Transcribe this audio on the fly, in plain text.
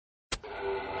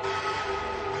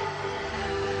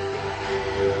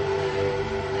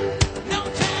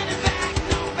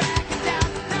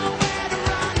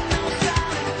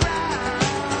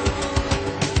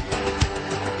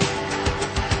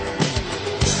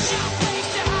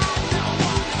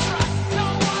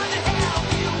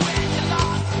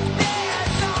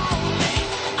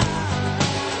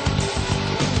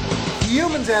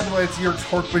Humans, androids, yerks,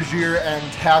 hork-bajir, and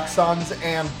taxons,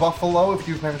 and buffalo, if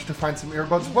you've managed to find some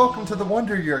earbuds, welcome to the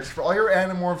Wonder Yerks for all your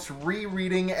Animorphs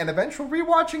rereading and eventual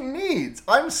rewatching needs.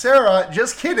 I'm Sarah,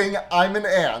 just kidding, I'm an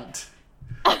ant.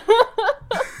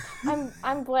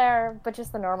 I'm Blair, but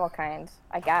just the normal kind,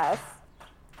 I guess.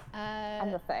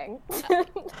 I'm the thing.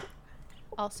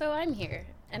 Also, I'm here,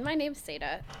 and my name's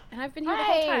Seda, and I've been here the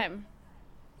whole time.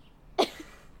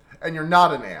 And you're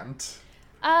not an ant.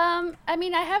 I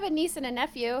mean, I have a niece and a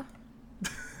nephew.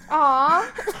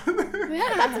 Aw.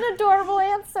 Yeah. That's an adorable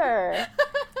answer.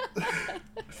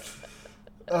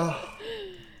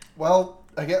 Well,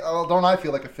 don't I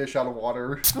feel like a fish out of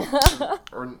water?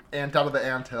 or an ant out of the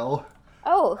anthill?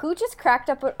 Oh, who just cracked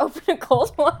open a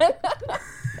cold one?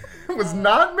 It was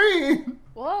not me!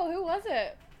 Whoa, who was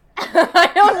it?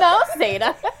 I don't know,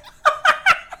 Seda.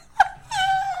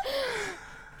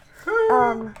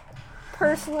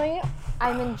 Personally,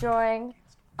 I'm enjoying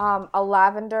a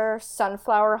lavender,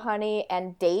 sunflower honey,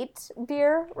 and date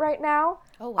beer right now.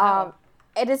 Oh, wow.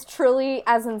 It is truly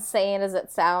as insane as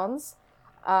it sounds,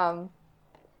 but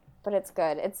it's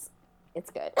good. It's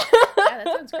good. Yeah, that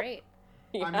sounds great.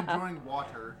 Yeah. I'm enjoying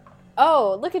water.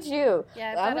 Oh, look at you.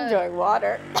 Yeah, I'm enjoying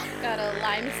water. Got a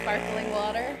lime sparkling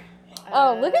water.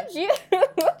 Oh, look at you.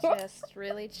 Just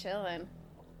really chilling.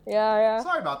 Yeah.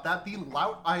 Sorry about that.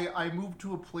 I moved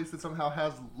to a place that somehow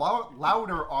has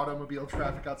louder automobile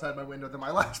traffic outside my window than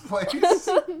my last place.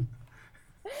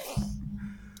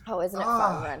 Oh, isn't it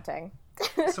fun renting?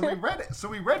 So we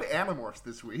read Animorphs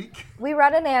this week. We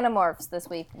read an Animorphs this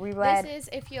week. We read. This is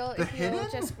if you'll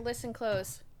just listen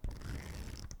close.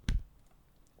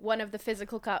 One of the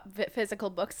physical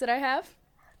books that I have.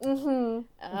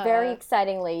 Mm-hmm. Very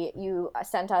excitingly, you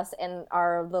sent us in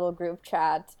our little group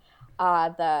chat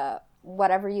the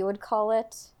whatever you would call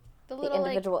it, the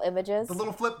individual images. The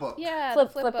little flip book. Yeah,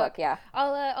 flip book. Yeah.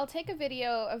 I'll take a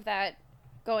video of that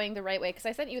going the right way because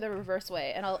I sent you the reverse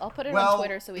way, and I'll put it on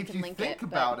Twitter so we can link it. If you think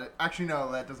about it, actually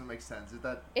no, that doesn't make sense.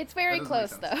 It's very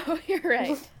close though. You're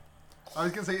right. I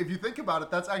was gonna say if you think about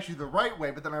it, that's actually the right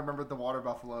way, but then I remembered the water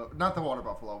buffalo. Not the water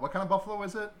buffalo. What kind of buffalo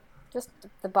is it? Just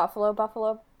the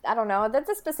buffalo. I don't know. That's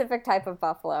a specific type of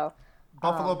buffalo.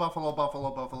 Buffalo.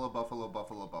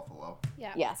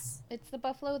 Yeah. Yes. It's the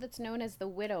buffalo that's known as the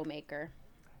Widowmaker.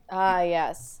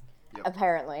 Yes. Yep.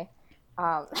 Apparently.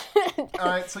 All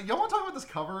right, so y'all want to talk about this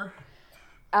cover?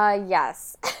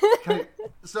 Yes. Okay,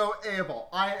 so Abel,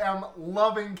 I am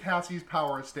loving Cassie's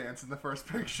power stance in the first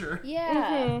picture. Yeah.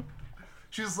 Mm-hmm.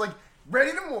 She's like,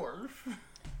 ready to morph.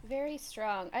 Very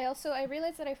strong. I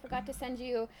realized that I forgot to send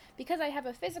you, because I have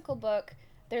a physical book,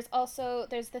 there's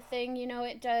the thing,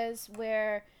 it does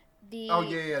where the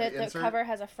cover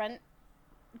has a front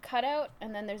cutout,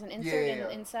 and then there's an insert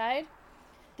inside.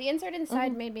 The insert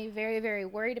inside made me very, very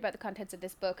worried about the contents of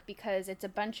this book, because it's a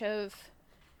bunch of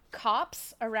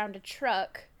cops around a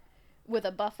truck with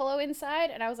a buffalo inside,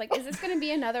 and I was like, is this going to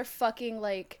be another fucking,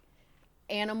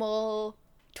 animal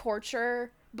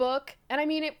torture book? And I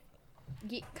mean,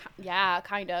 yeah,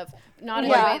 kind of. Not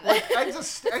in a way that...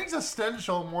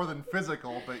 existential more than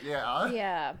physical, but yeah.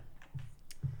 Yeah.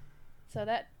 So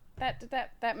that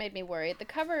made me worried. The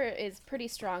cover is pretty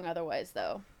strong otherwise,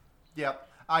 though. Yep.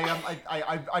 I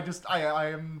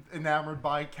am enamored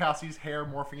by Cassie's hair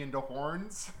morphing into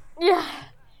horns. Yeah.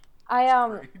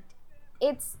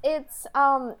 It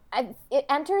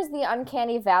enters the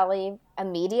uncanny valley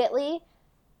immediately.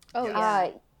 Oh, yeah.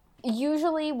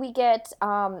 Usually we get,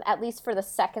 at least for the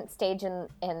second stage in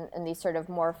these sort of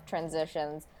morph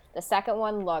transitions, the second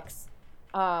one looks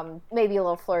maybe a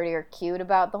little flirty or cute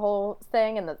about the whole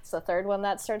thing, and it's the third one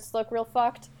that starts to look real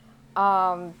fucked.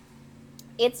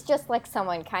 It's just like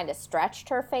someone kind of stretched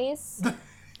her face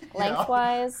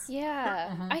lengthwise. Yeah.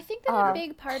 Mm-hmm. I think that a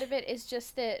big part of it is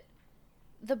just that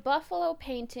the buffalo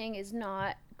painting is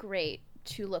not great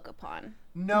to look upon.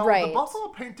 No, right. The buffalo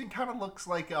painting kind of looks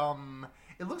like,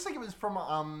 it looks like it was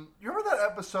from, you remember that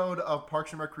episode of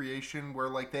Parks and Recreation where,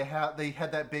 they had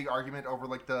that big argument over,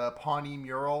 the Pawnee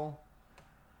mural?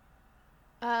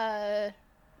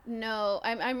 No.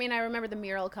 I mean, I remember the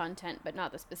mural content, but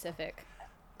not the specific.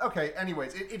 Okay,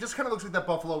 anyways, it just kind of looks like that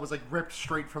buffalo was, ripped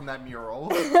straight from that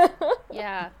mural.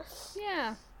 Yeah.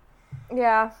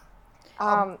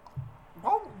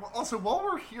 While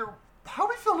we're here, how are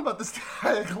we feeling about this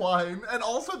tagline and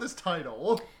also this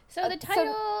title? So the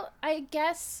title, I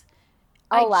guess,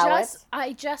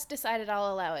 I just decided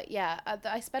I'll allow it. Yeah,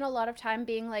 I spent a lot of time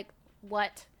being like,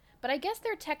 what? But I guess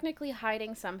they're technically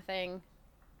hiding something.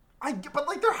 But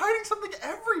they're hiding something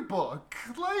every book.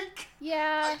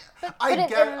 Yeah.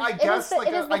 It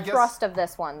is the thrust of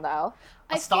this one, though.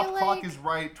 A stop clock is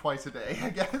right twice a day,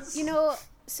 I guess.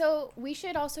 So we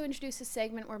should also introduce a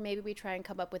segment where maybe we try and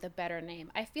come up with a better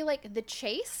name. I feel like The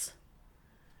Chase.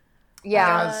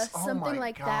 Yeah. Yes. Something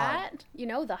like God. that. You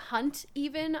know, The Hunt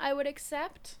even I would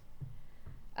accept.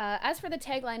 As for the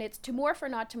tagline, it's to morph or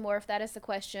not to morph. That is the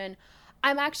question.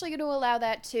 I'm actually going to allow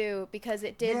that too, because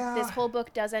it did. Yeah. This whole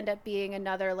book does end up being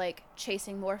another like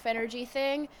chasing morph energy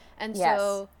thing, and Yes.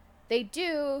 so they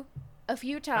do a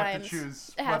few times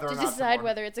have to decide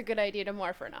whether it's a good idea to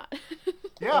morph or not.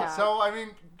 Yeah. So I mean,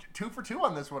 2 for 2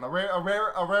 on this one. A rare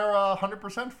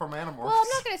 100% from Animorphs. Well, I'm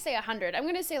not going to say 100. I'm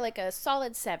going to say like a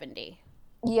solid 70.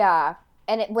 Yeah.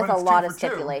 And with a it's lot 2 of for 2.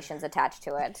 stipulations attached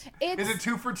to it. Is it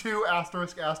 2 for 2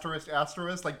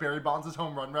 *****, like Barry Bonds'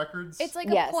 home run records? It's like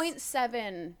a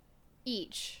 0.7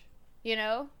 each, you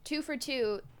know? 2 for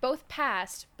 2, both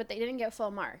passed, but they didn't get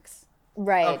full marks.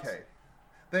 Right. Okay.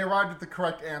 They arrived at the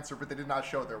correct answer, but they did not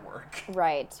show their work.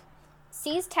 Right.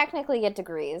 C's technically get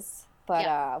degrees,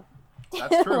 but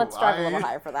That's true. let's strive a little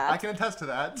higher for that. I can attest to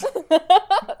that.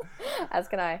 As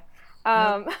can I.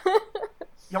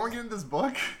 Y'all want to get into this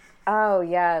book? Oh,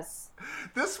 yes.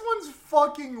 This one's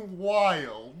fucking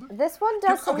wild. This one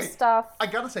does some stuff. I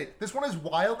gotta say, this one is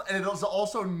wild, and it is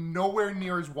also nowhere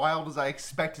near as wild as I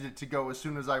expected it to go as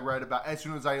soon as I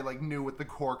like knew what the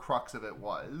core crux of it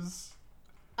was.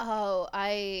 Oh,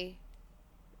 I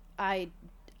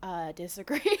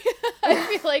disagree. I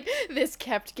feel like this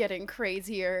kept getting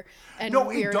crazier and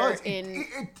weirder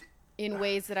in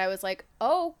ways that I was like,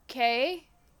 okay.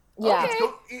 Yeah. Okay.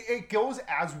 It goes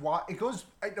as wild. It goes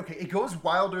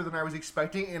wilder than I was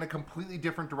expecting in a completely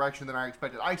different direction than I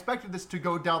expected. I expected this to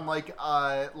go down like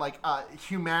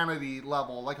humanity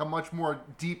level, like a much more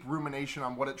deep rumination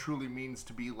on what it truly means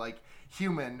to be like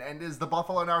human. And is the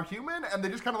buffalo now human? And they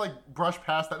just kind of like brush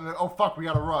past that and then, oh fuck, we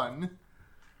gotta run.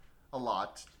 A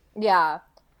lot. Yeah.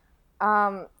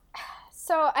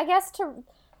 So I guess to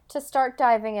start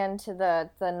diving into the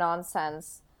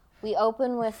nonsense, we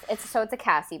open with it's a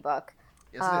Cassie book.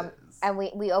 Yes, it is. And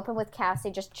we open with Cassie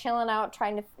just chilling out,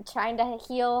 trying to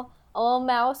heal a little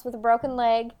mouse with a broken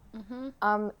leg.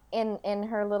 Mm-hmm. In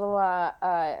her little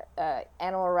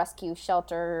animal rescue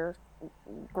shelter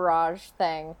garage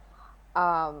thing.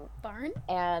 Barn.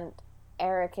 And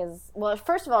Eric is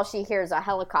first of all, she hears a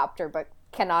helicopter, but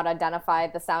cannot identify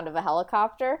the sound of a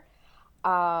helicopter.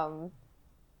 And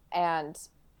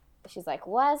she's like,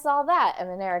 "What's all that?" And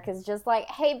then Eric is just like,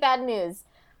 "Hey, bad news.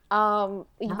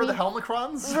 Remember the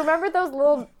Helmicrons? Remember those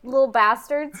little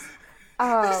bastards?"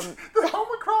 The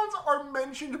Helmicrons are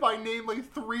mentioned by name like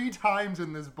 3 times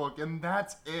in this book, and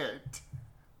that's it.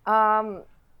 Yeah,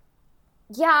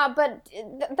 but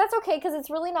that's okay because it's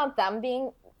really not them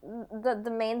being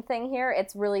the main thing here.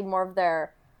 It's really more of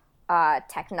their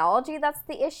technology that's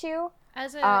the issue.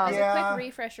 As a quick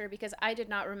refresher, because I did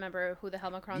not remember who the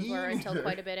Helmicrons were until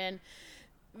quite a bit in.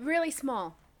 Really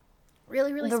small.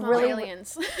 Really small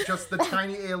aliens. Just the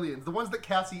tiny aliens. The ones that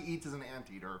Cassie eats as an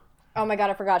anteater. Oh my god,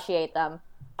 I forgot she ate them.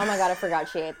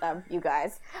 You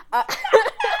guys. I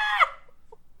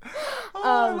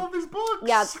love these books.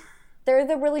 Yeah, they're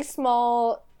the really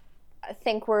small, I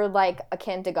think we're like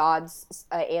akin to God's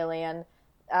alien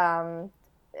in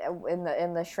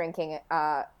the shrinking,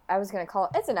 I was going to call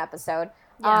it, it's an episode.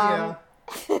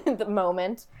 The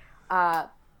moment.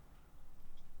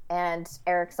 And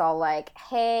Eric's all like,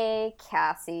 "Hey,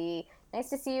 Cassie, nice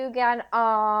to see you again.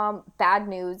 Bad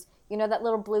news. You know that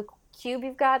little blue cube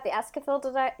you've got, the Escafil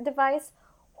device?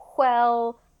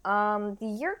 Well, the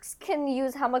Yeerks can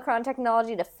use Helmicron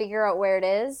technology to figure out where it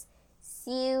is.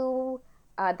 So,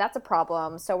 that's a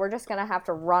problem. So we're just going to have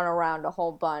to run around a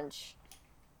whole bunch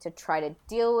to try to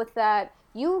deal with that.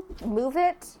 You move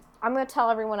it. I'm going to tell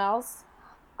everyone else."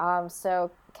 So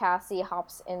Cassie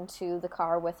hops into the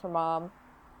car with her mom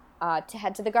to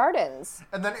head to the gardens.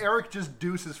 And then Eric just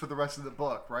deuces for the rest of the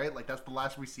book, right? Like, that's the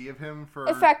last we see of him for...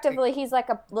 Effectively, he's like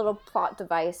a little plot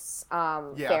device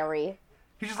fairy.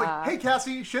 He's just like, "Hey,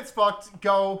 Cassie, shit's fucked.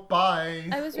 Go. Bye."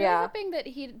 I was really hoping that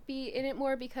he'd be in it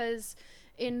more because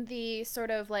in the sort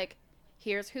of like,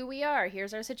 here's who we are,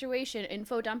 here's our situation,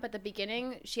 info dump at the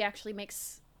beginning, she actually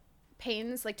takes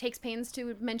pains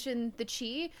to mention the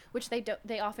chi, which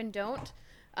they often don't,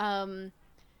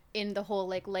 in the whole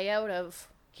like layout of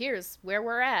here's where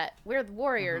we're at, we're the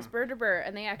warriors,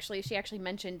 and she actually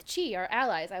mentioned chi, our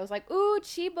allies. I was like, ooh,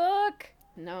 chi book.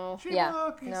 No. Chi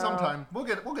book. No. Sometime we'll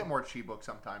get more chi book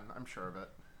sometime. I'm sure of it.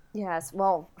 Yes,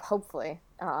 well, hopefully.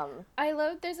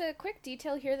 There's a quick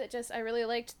detail here that I really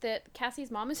liked, that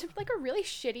Cassie's mom is like a really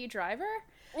shitty driver.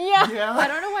 Yeah. I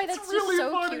don't know why that's really just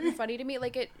so funny. cute and funny to me.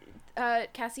 Like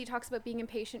Cassie talks about being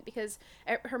impatient because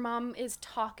her mom is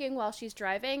talking while she's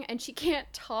driving and she can't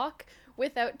talk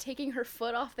without taking her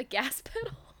foot off the gas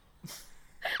pedal.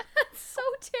 That's so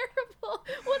terrible.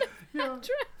 What a bad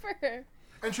driver.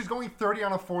 And she's going 30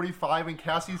 on a 45, and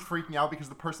Cassie's freaking out because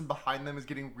the person behind them is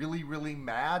getting really, really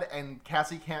mad, and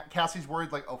Cassie's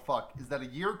worried, like, oh, fuck, is that a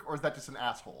yerk, or is that just an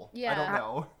asshole? Yeah. I don't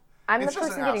know. I'm it's the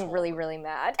person getting really, really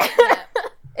mad. Yeah.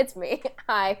 It's me.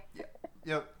 Hi. Yeah.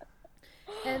 Yep.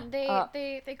 And they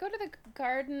go to the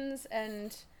gardens,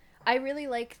 and I really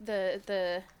like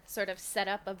the sort of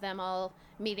setup of them all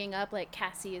meeting up. Like,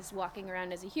 Cassie is walking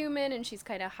around as a human, and she's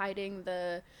kind of hiding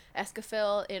the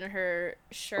escafil in her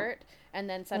shirt, and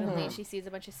then suddenly she sees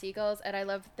a bunch of seagulls, and I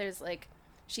love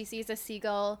she sees a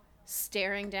seagull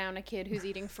staring down a kid who's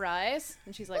eating fries,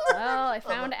 and she's like, well, I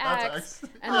found X.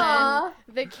 And then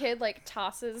the kid like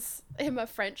tosses him a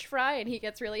French fry, and he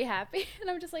gets really happy, and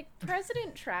I'm just like,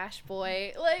 President Trash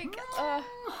Boy, like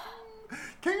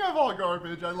king of all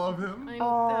garbage. I love him.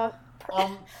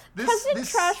 President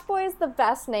Trash Boy is the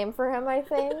best name for him, I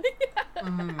think.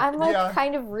 I'm like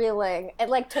kind of reeling. It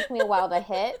like took me a while to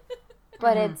hit,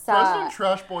 but it's President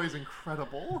Trash Boy is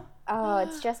incredible. Oh,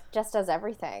 it's just does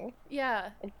everything. Yeah.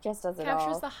 It just does it all.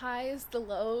 Captures the highs, the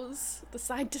lows, the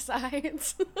side to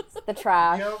sides. The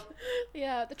trash. Yep.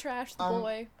 Yeah, the trash, the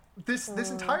boy. This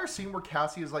entire scene where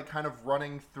Cassie is like kind of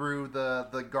running through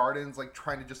the gardens, like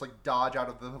trying to just like dodge out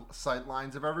of the sight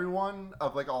lines of everyone,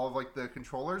 of like all of like the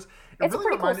controllers. It's really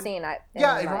a pretty cool scene. It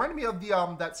reminded me of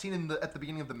the that scene at the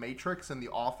beginning of The Matrix in the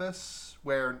office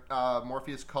where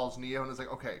Morpheus calls Neo and is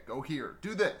like, okay, go here,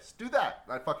 do this, do that.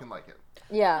 I fucking like it.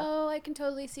 Yeah. Oh, I can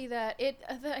totally see that.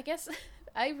 I guess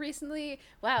I recently,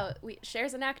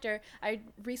 Cher's an actor. I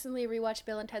recently rewatched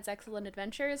Bill and Ted's Excellent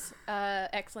Adventures,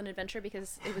 Excellent Adventure,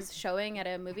 because it was showing at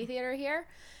a movie theater here.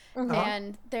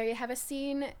 And there you have a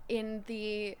scene in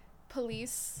the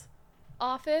police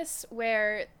office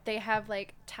where they have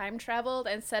like time traveled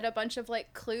and set a bunch of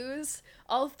like clues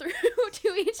all through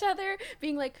to each other,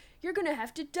 being like, you're gonna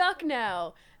have to duck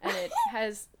now, and it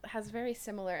has very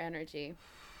similar energy.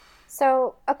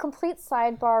 So, a complete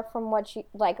sidebar from what you,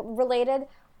 like, related.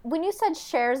 When you said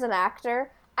Cher's an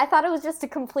actor, I thought it was just a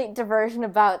complete diversion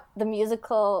about the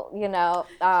musical,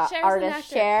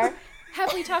 artist Cher.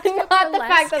 Have we talked about Not the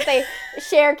fact that they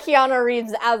share Keanu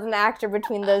Reeves as an actor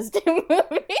between those two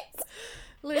movies.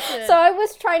 Listen. So I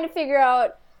was trying to figure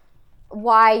out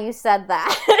why you said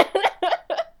that.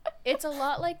 It's a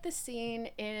lot like the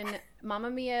scene in Mamma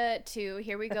Mia 2,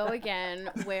 Here We Go Again,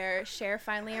 where Cher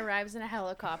finally arrives in a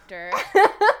helicopter.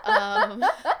 But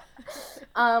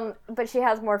she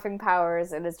has morphing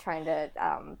powers and is trying to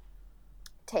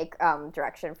take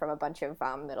direction from a bunch of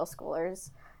middle schoolers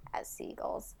as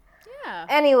seagulls. Yeah.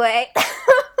 Anyway.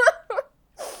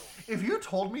 If you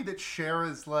told me that Cher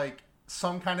is like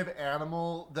some kind of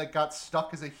animal that got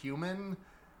stuck as a human,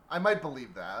 I might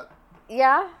believe that.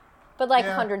 Yeah. But like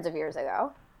hundreds of years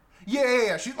ago.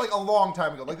 Yeah. She's like a long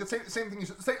time ago. Like the same thing you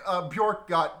say. Bjork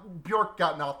got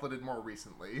nothleted more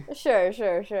recently. Sure.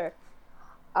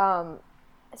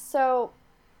 So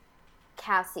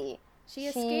Cassie. She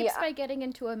escapes by getting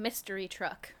into a mystery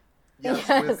truck. Yes,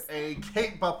 with a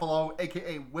Kate Buffalo,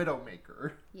 aka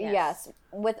Widowmaker. Yes.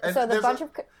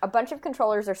 A bunch of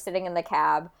controllers are sitting in the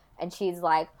cab, and she's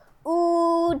like,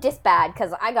 ooh, this bad,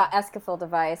 because I got escafil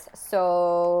device,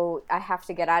 so I have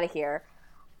to get out of here.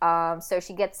 So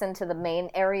she gets into the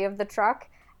main area of the truck,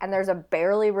 and there's a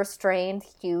barely restrained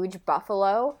huge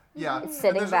buffalo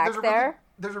sitting back there.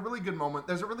 There's a really good moment.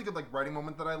 There's a really good like writing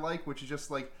moment that I like, which is just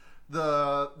like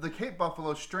the Cape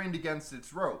Buffalo strained against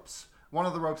its ropes. One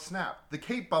of the ropes snapped. The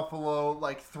Cape Buffalo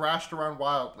like thrashed around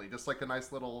wildly, just like a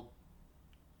nice little.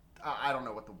 I don't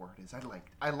know what the word is.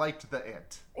 I liked the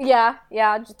it. Yeah,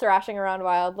 just thrashing around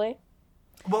wildly.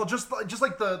 Well, just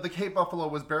like the Cape Buffalo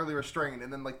was barely restrained,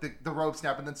 and then like the rope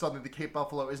snapped, and then suddenly the Cape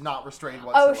Buffalo is not restrained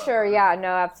whatsoever. Oh, sure, yeah, no,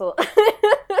 absolutely.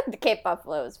 The Cape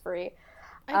Buffalo is free.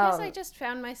 I guess I just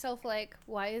found myself like,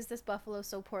 why is this buffalo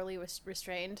so poorly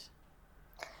restrained?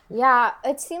 Yeah,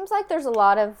 it seems like there's a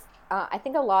lot of, I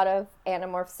think a lot of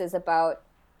Animorphs is about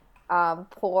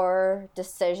poor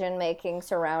decision-making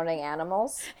surrounding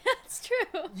animals. That's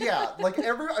true. Yeah, like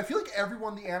I feel like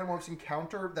everyone the Animorphs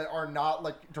encounter that are not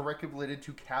like directly related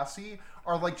to Cassie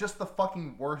are like just the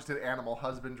fucking worst at animal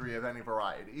husbandry of any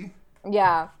variety.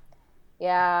 Yeah,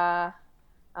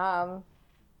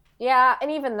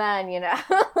 and even then,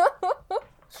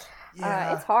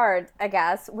 it's hard, I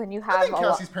guess, when you have. I think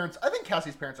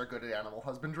Cassie's parents are good at animal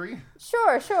husbandry.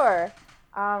 Sure.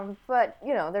 But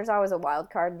there's always a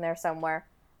wild card in there somewhere.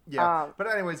 Yeah, but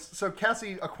anyways, so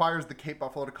Cassie acquires the Cape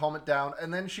Buffalo to calm it down,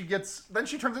 and then she turns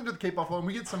into the Cape Buffalo, and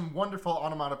we get some wonderful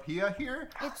onomatopoeia here.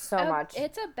 It's so much.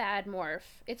 It's a bad morph.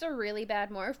 It's a really bad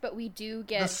morph, but we do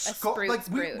get a spruit.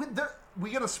 We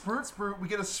get a spruit, we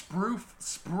get a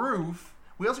sproof,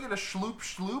 we also get a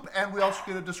shloop, and we also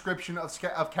get a description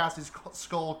of Cassie's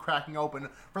skull cracking open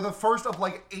for the first of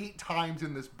 8 times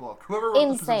in this book. Whoever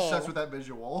wrote this was obsessed with that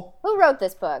visual. Who wrote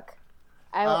this book?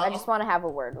 I just want to have a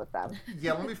word with them.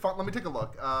 Yeah, let me take a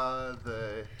look.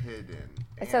 The hidden.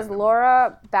 It says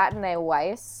Laura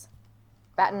Battenay-Weiss.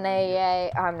 Battenay.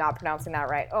 I'm not pronouncing that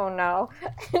right. Oh no.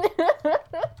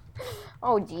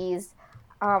 Oh geez.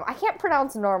 I can't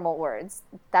pronounce normal words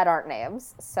that aren't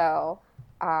names, so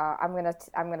I'm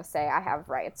gonna say I have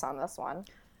rights on this one.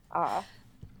 I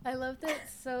love that.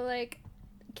 So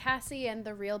Cassie and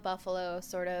the real buffalo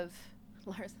sort of.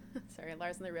 Lars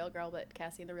and the real girl, but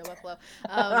Cassie and the real buffalo.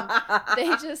 They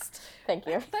just. Thank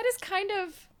you. That is kind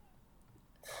of.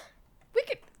 We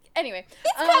could. Anyway.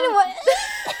 It's kind of what.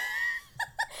 A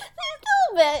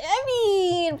little bit. I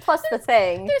mean, plus the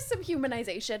thing. There's some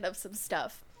humanization of some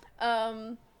stuff.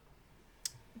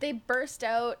 They burst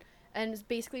out and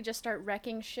basically just start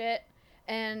wrecking shit.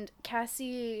 And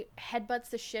Cassie headbutts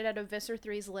the shit out of Visser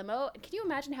 3's limo. Can you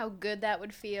imagine how good that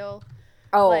would feel?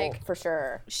 Oh, for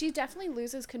sure. She definitely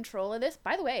loses control of this.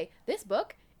 By the way, this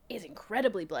book is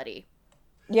incredibly bloody.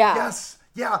 Yeah. Yes.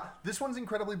 Yeah. This one's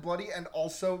incredibly bloody, and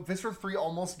also Visser 3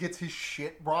 almost gets his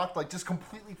shit rocked, just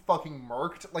completely fucking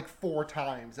murked 4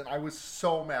 times, and I was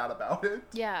so mad about it.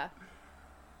 Yeah.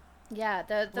 Yeah,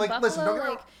 the buffalo, listen,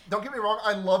 don't get me wrong,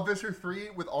 I love Visser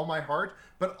 3 with all my heart,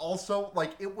 but also,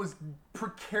 it was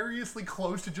precariously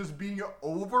close to just being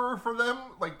over for them,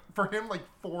 for him,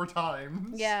 4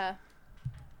 times. Yeah.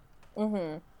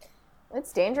 Mm-hmm.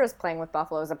 It's dangerous playing with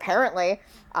buffaloes, apparently.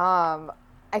 Buffaloes,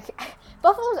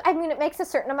 I mean, it makes a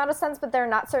certain amount of sense, but they're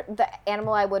not certain. The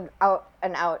animal I would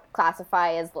out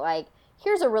classify as,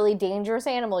 here's a really dangerous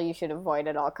animal you should avoid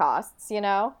at all costs, you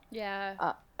know?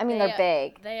 Yeah. I mean, they're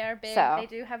big. They are big. So. They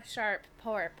do have sharp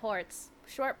ports.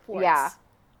 Shorp Porps. Yeah.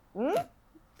 Hmm?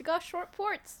 They got Shorp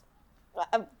Porps.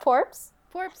 Porps?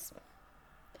 Porps.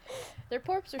 Their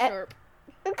porps are short.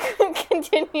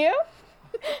 Continue.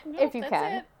 Nope, if you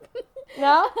can. It.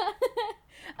 No?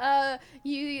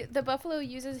 The buffalo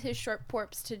uses his Shorp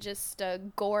Porps to just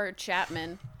gore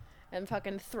Chapman and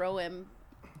fucking throw him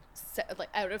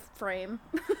out of frame.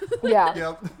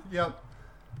 Yeah. Yep.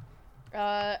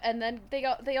 And then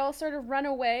they all sort of run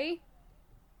away.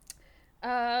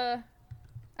 I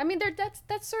mean,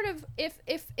 that's sort of if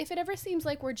it ever seems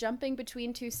like we're jumping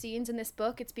between 2 scenes in this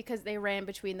book, it's because they ran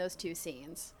between those 2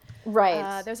 scenes.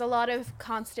 Right. There's a lot of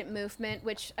constant movement,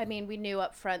 which, I mean, we knew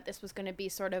up front this was going to be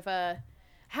sort of a...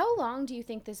 How long do you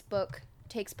think this book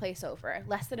takes place over?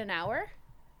 Less than an hour?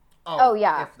 Oh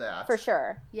yeah, if that. For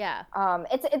sure. Yeah.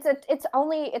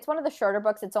 It's one of the shorter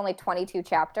books. It's only 22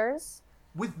 chapters.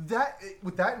 With that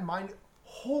in mind,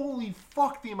 holy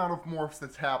fuck, the amount of morphs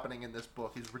that's happening in this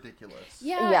book is ridiculous.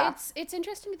 Yeah. It's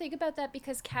interesting to think about that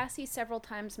because Cassie several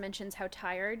times mentions how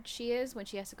tired she is when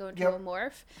she has to go into a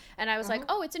morph. And I was like,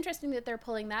 oh, it's interesting that they're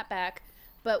pulling that back.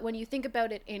 But when you think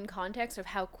about it in context of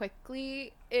how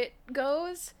quickly it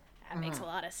goes, that makes a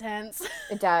lot of sense.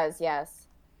 It does, yes.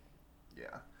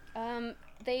 Yeah.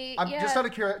 Just out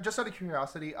of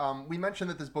curiosity, we mentioned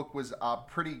that this book was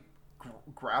pretty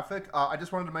graphic. I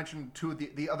just wanted to mention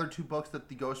the other 2 books that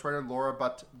the ghostwriter Laura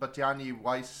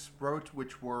Battenay-Weiss wrote,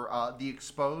 which were The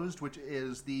Exposed, which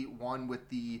is the one with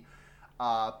the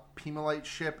Pimolite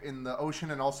ship in the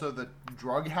ocean, and also the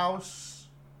drug house.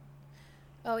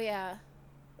 Oh yeah.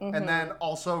 Mm-hmm. And then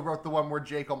also wrote the one where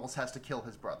Jake almost has to kill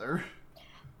his brother.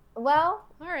 Well,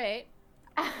 all right.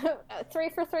 3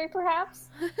 for 3, perhaps.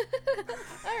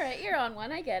 All right, you're on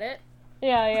one. I get it.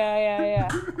 Yeah.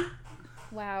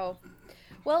 Wow.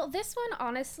 Well, this one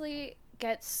honestly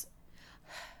gets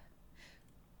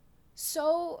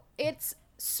it's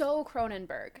so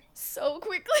Cronenberg so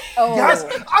quickly. Oh. Yes,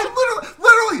 I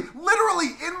literally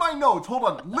in my notes. Hold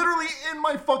on, literally in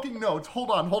my fucking notes. Hold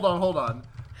on.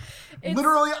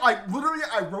 Literally,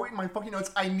 I wrote in my fucking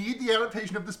notes, I need the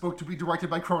adaptation of this book to be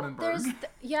directed by Cronenberg.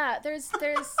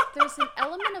 There's an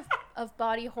element of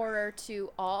body horror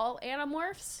to all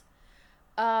Animorphs.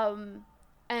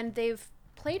 And they've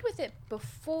played with it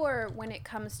before when it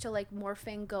comes to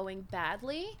morphing going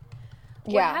badly.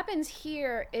 What happens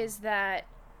here is that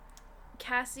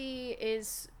Cassie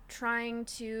is trying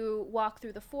to walk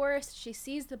through the forest. She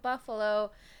sees the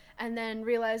buffalo and then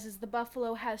realizes the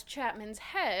buffalo has Chapman's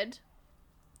head,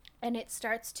 and it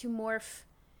starts to morph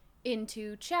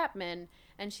into Chapman.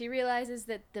 and she realizes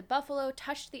that the buffalo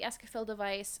touched the Escafil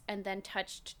device and then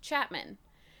touched Chapman.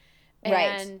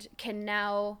 And can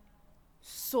now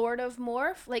sort of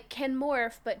morph, like can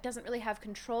morph, but doesn't really have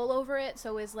control over it,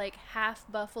 so is like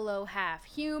half buffalo, half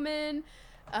human,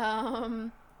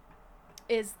 and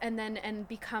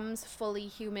becomes fully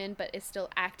human, but is still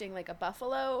acting like a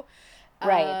buffalo,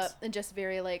 and just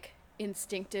very like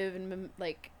instinctive and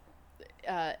like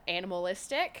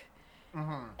animalistic.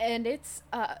 And it's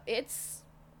bad.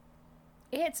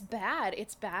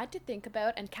 It's bad to think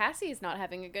about, and Cassie is not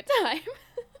having a good time.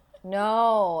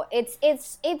 No, it's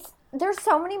there's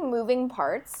so many moving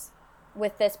parts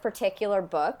with this particular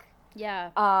book. Yeah.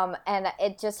 And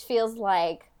it just feels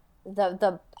like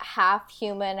the half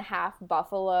human, half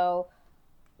buffalo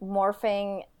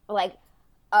morphing, like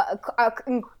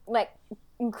like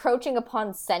encroaching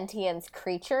upon sentience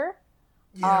creature.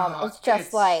 Yeah, it's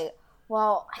just like,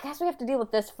 well, I guess we have to deal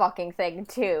with this fucking thing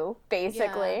too,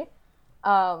 basically.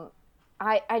 Yeah.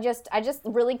 I just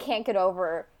really can't get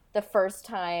over the first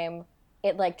time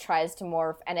it like tries to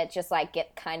morph and it just like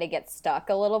gets stuck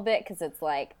a little bit because it's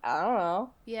like, I don't know.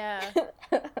 Yeah.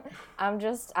 I'm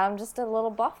just a little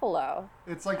buffalo.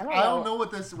 It's like I don't know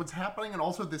what's happening, and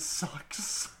also this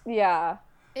sucks. Yeah.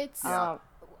 It's I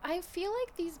feel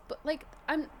like these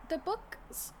the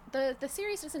books, the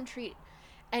series doesn't treat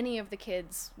any of the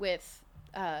kids with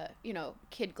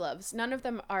kid gloves. None of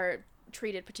them are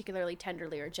treated particularly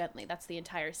tenderly or gently. That's the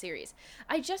entire series.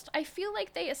 I feel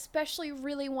like they especially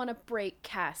really want to break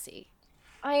Cassie.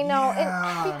 I know.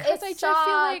 Yeah. Because I feel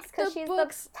like the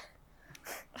books...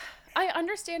 I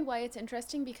understand why it's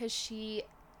interesting, because she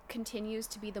continues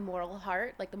to be the moral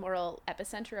heart, like the moral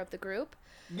epicenter of the group.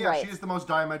 Yeah, she is the most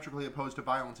diametrically opposed to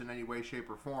violence in any way, shape,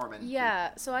 or form. And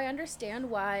so I understand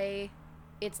why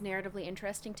it's narratively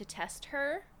interesting to test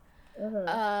her.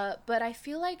 But I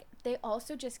feel like they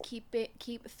also just keep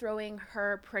throwing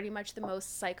her pretty much the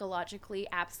most psychologically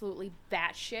absolutely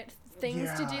batshit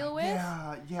things to deal with.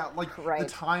 Yeah, like the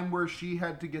time where she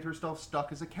had to get herself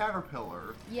stuck as a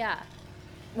caterpillar. Yeah.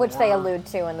 Which they allude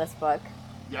to in this book.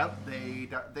 Yep,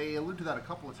 they allude to that a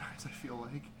couple of times, I feel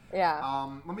like. Yeah.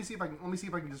 Let me see if I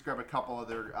can just grab a couple of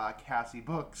their Cassie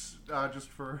books just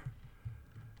for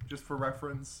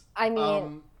reference. I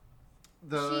mean,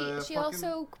 she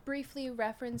also briefly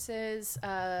references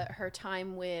her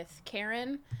time with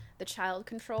Karen, the child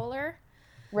controller.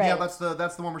 Right. Yeah, that's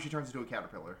the one where she turns into a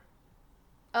caterpillar.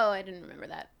 Oh, I didn't remember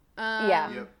that.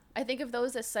 Yep. I think of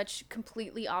those as such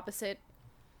completely opposite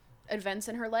events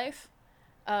in her life.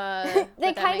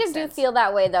 They kind of do feel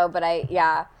that way, though. But I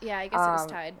guess it was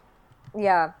tied.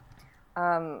 Yeah.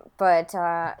 But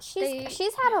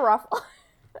she's had a rough life.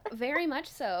 Very much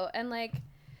so, and like.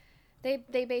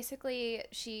 They basically,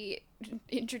 she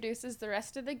introduces the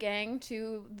rest of the gang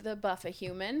to the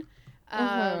Buffa-human,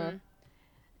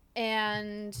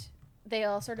 and they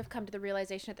all sort of come to the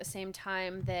realization at the same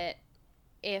time that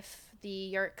if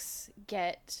the Yeerks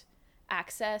get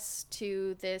access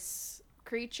to this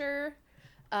creature,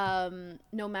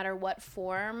 no matter what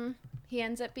form he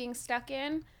ends up being stuck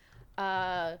in,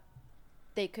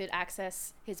 they could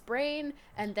access his brain,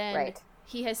 and then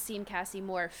he has seen Cassie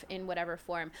morph in whatever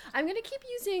form. I'm going to keep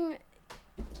using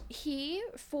he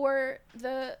for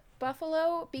the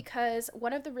buffalo because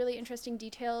one of the really interesting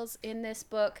details in this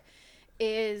book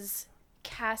is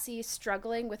Cassie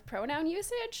struggling with pronoun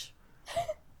usage.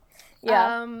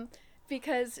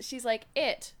 Because she's like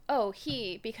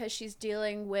he, because she's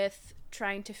dealing with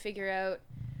trying to figure out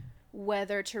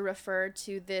whether to refer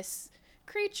to this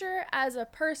creature as a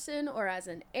person or as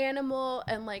an animal,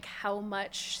 and like how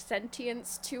much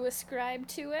sentience to ascribe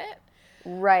to it.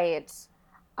 Right. It's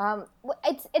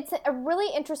a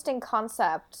really interesting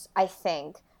concept, I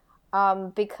think,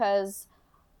 because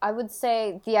I would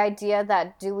say the idea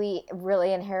that do the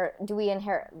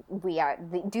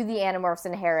Animorphs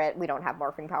inherit, we don't have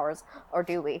morphing powers, or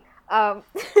do we? Do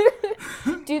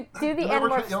the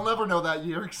Animorphs... You'll never know that,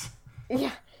 Yeerks.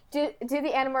 Yeah. Do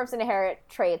the Animorphs inherit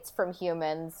traits from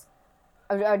humans?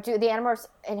 Or do the Animorphs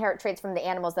inherit traits from the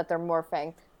animals that they're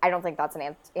morphing? I don't think that's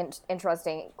an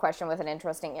interesting question with an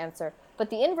interesting answer. But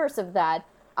the inverse of that,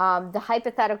 the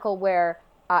hypothetical where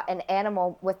an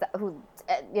animal who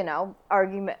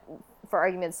for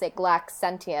argument's sake, lacks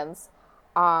sentience,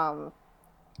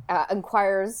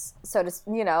 inquires,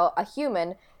 a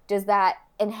human, does that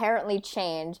inherently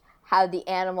change how the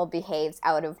animal behaves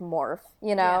out of morph?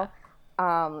 Yeah.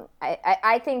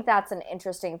 I think that's an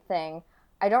interesting thing.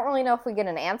 I don't really know if we get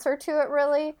an answer to it,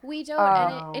 really. We don't,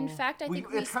 and in fact, I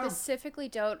think we specifically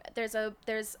don't. There's a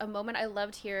moment I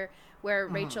loved here where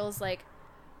Rachel's like,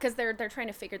 because they're trying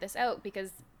to figure this out,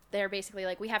 because they're basically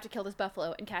like, we have to kill this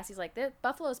buffalo, and Cassie's like, the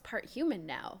buffalo's part human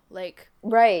now, like,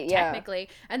 right, technically.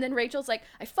 And then Rachel's like,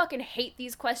 I fucking hate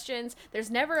these questions. There's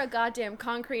never a goddamn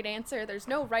concrete answer. There's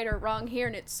no right or wrong here,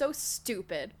 and it's so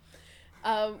stupid.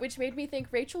 Which made me think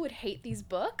Rachel would hate these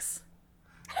books.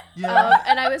 Yeah.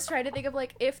 And I was trying to think of,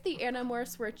 like, if the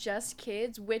Animorphs were just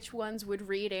kids, which ones would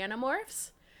read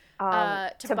Animorphs?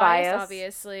 Tobias,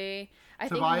 obviously. I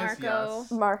think Marco.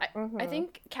 Yes. I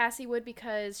think Cassie would,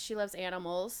 because she loves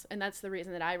animals, and that's the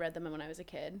reason that I read them when I was a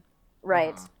kid.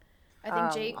 Right. I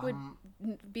think Jake would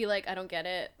be like, I don't get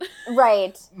it.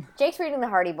 Right. Jake's reading the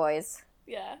Hardy Boys.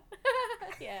 Yeah.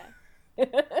 Yeah.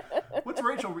 What's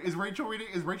Rachel? Is Rachel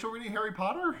reading Harry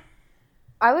Potter?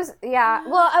 Well,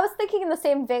 I was thinking in the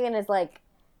same vein as, like,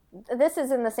 this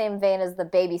is in the same vein as the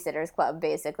Babysitters Club,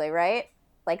 basically, right?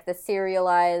 Like the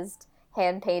serialized,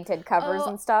 hand-painted covers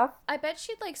and stuff. I bet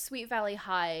she'd like Sweet Valley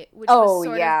High, which was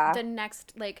sort of the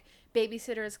next, like,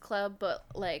 Babysitters Club, but,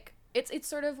 like, it's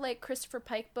sort of like Christopher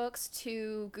Pike books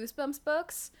to Goosebumps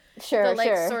books. Sure, the,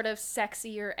 like, sort of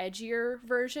sexier, edgier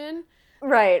version.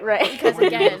 Right. Because,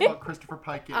 again, Christopher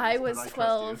Pike is, I was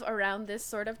 12 around this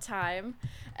sort of time.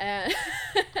 And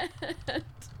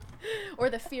or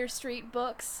the Fear Street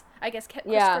books. I guess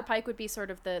Christopher Pike would be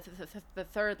sort of the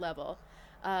third level.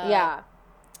 Yeah.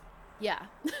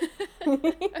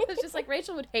 I was just like,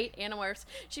 Rachel would hate Animorphs.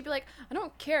 She'd be like, I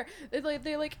don't care. They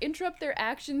interrupt their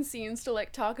action scenes to,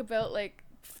 like, talk about, like,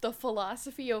 the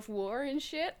philosophy of war and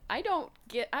shit.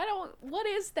 What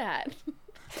is that?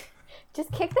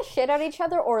 Just kick the shit out of each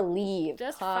other or leave.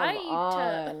 Just Come fight.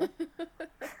 On.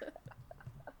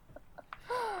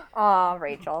 Aw,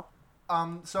 Rachel.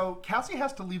 So Cassie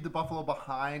has to leave the buffalo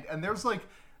behind, and there's like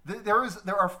there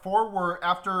are four where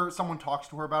after someone talks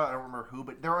to her about it, I don't remember who,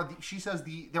 but she says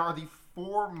there are the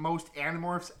four most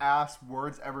Animorphs ass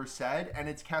words ever said, and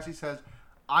it's Cassie says,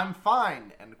 "I'm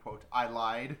fine," end quote. I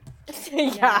lied.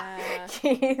 Yeah.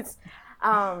 Jeez.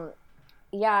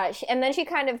 Yeah, and then she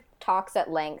kind of talks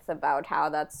at length about how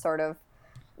that's sort of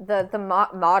the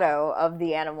motto of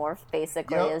the Animorph,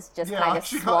 basically, is just kind of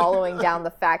swallowing down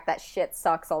the fact that shit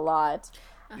sucks a lot.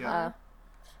 Yeah.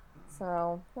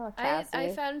 Cassie.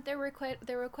 I found there were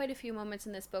quite a few moments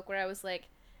in this book where I was like,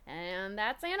 and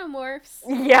that's Animorphs.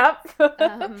 Yep.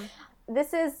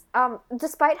 This is,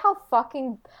 despite how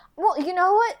fucking, well, you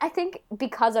know what? I think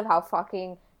because of how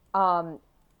fucking,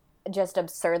 just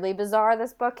absurdly bizarre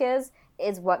this book is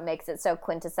what makes it so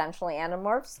quintessentially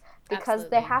Animorphs. Because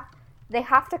they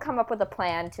have to come up with a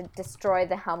plan to destroy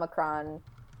the Helmicron,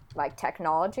 like,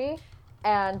 technology.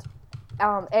 And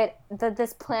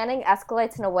this planning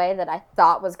escalates in a way that I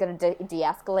thought was going to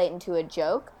de-escalate into a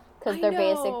joke. Because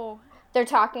they're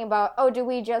talking about,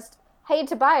 hey,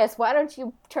 Tobias, why don't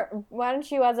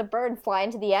you as a bird fly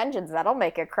into the engines? That'll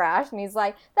make it crash. And he's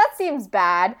like, that seems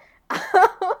bad.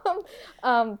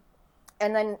 And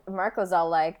then Marco's all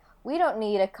like, we don't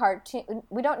need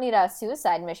a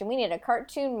suicide mission. We need a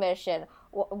cartoon mission.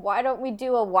 Why don't we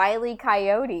do a Wile E.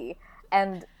 Coyote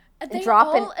and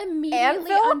drop an immediately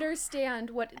anvil? Understand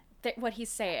what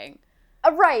he's saying.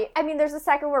 Right. I mean, there's a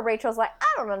second where Rachel's like, I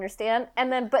don't understand.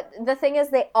 And then, but the thing is,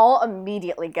 they all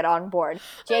immediately get on board.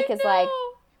 Jake is like,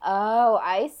 oh,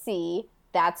 I see.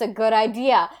 That's a good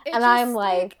idea. And I'm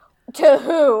like, to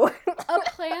who? A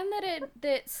plan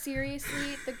that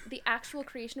seriously, the actual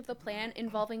creation of the plan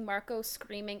involving Marco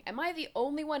screaming, am I the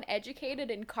only one educated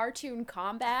in cartoon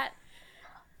combat?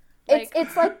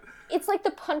 It's like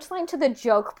the punchline to the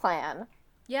joke plan.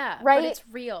 Yeah, right? But it's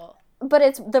real. But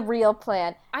it's the real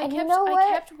plan. I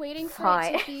kept waiting for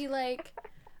it to be like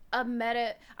a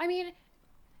meta. I mean,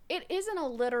 it isn't a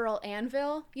literal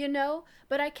anvil, you know,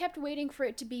 but I kept waiting for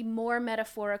it to be more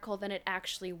metaphorical than it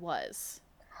actually was.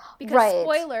 Because,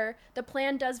 spoiler, the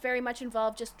plan does very much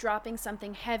involve just dropping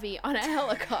something heavy on a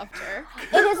helicopter.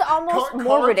 It is almost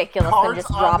more ridiculous than just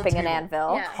dropping an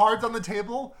anvil. Yeah. Cards on the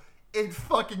table, it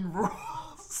fucking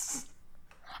rules.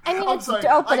 I mean, it's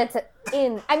dope, but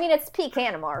it's peak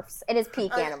Animorphs. It is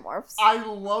peak Animorphs. I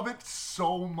love it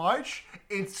so much.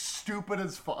 It's stupid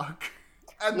as fuck.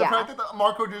 And the fact that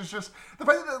Marco is just the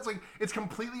fact that it's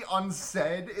completely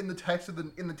unsaid in the text of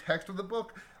the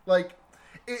book, like.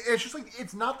 It's just like,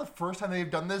 it's not the first time they've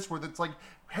done this where it's like,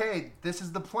 hey, this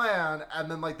is the plan, and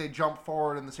then like they jump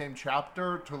forward in the same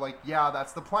chapter to like, yeah,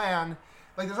 that's the plan.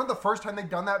 Like, it's not the first time they've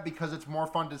done that because it's more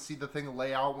fun to see the thing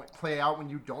play out when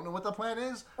you don't know what the plan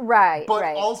is. Right. But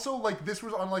also, like, this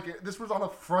was on a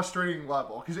frustrating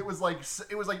level because it was like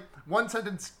one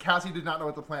sentence, Cassie did not know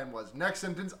what the plan was. Next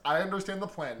sentence, I understand the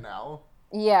plan now.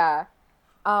 Yeah.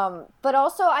 But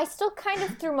also, I still kind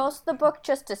of, through most of the book,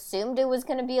 just assumed it was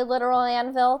going to be a literal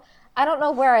anvil. I don't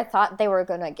know where I thought they were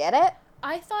going to get it.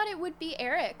 I thought it would be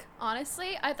Eric.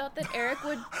 Honestly, I thought that Eric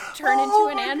would turn into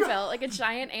an anvil, God. Like a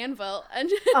giant anvil, and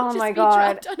just be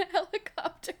dropped on a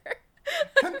helicopter.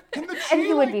 Can the chi, and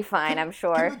he would be fine, I'm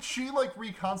sure. Can the chi, like,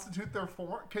 reconstitute their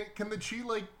form? Can the chi,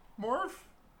 like, morph?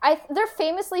 They're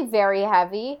famously very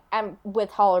heavy and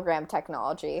with hologram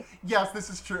technology. Yes, this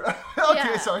is true.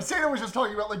 Okay, sorry. Sada was just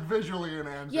talking about, like, visually an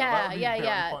anvil.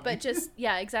 Yeah. But just,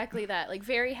 exactly that. Like,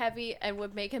 very heavy and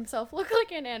would make himself look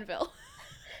like an anvil.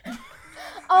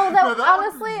 Oh, that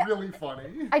honestly, would be really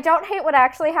funny. I don't hate what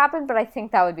actually happened, but I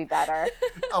think that would be better.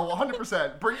 Oh,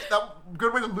 100%. Bring that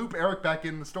good way to loop Eric back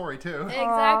in the story too.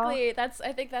 Exactly.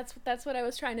 I think that's what I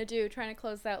was trying to do, trying to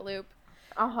close that loop.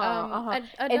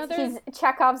 He's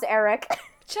Chekhov's Eric.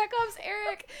 Chekhov's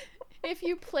Eric. If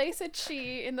you place a chi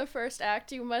in the first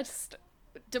act, you must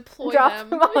deploy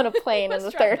them on a plane in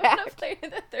the third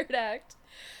act.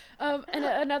 And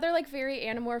another, like, very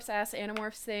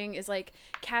Animorphs thing is, like,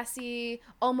 Cassie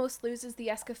almost loses the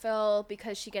Escafil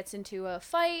because she gets into a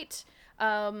fight,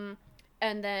 and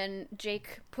then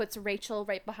Jake puts Rachel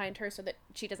right behind her so that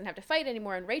she doesn't have to fight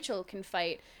anymore, and Rachel can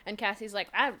fight, and Cassie's like,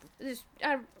 I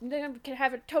can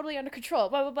have it totally under control,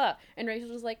 blah, blah, blah, and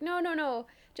Rachel's like, no,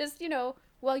 just,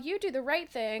 while you do the right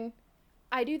thing,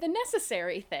 I do the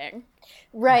necessary thing.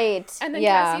 Right. And then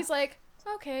Cassie's like,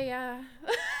 okay, yeah.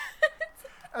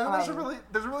 And there's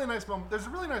a really nice moment. There's a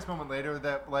really nice moment later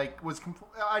that, like, was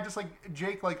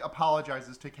Jake, like,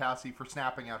 apologizes to Cassie for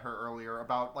snapping at her earlier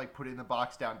about, like, putting the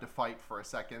box down to fight for a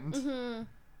second. Mm-hmm.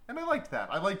 And I liked that.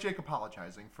 I liked Jake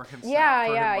apologizing for him.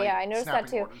 I noticed that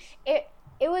too.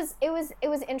 Orders. It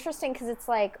was interesting because it's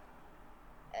like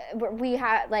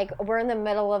we're in the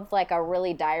middle of, like, a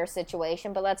really dire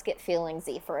situation, but let's get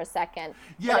feelingsy for a second.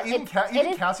 Yeah, even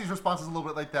Cassie's response is a little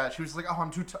bit like that. She was like, "Oh,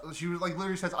 I'm too." She was like,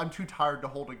 literally says, "I'm too tired to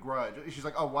hold a grudge." She's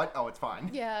like, "Oh, what? Oh, it's fine."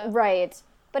 Yeah. Right.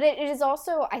 But it is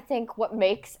also, I think, what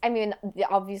makes. I mean,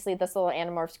 obviously, this little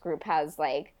Animorphs group has,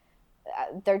 like,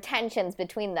 there are tensions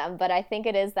between them, but I think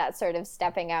it is that sort of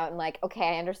stepping out and, like,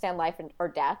 okay, I understand life or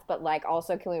death, but, like,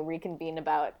 also can we reconvene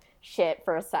about shit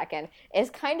for a second? Is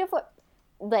kind of what,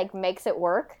 like, makes it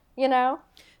work,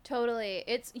 Totally.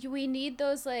 We need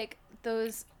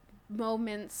those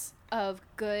moments of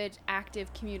good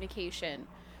active communication,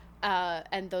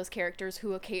 and those characters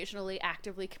who occasionally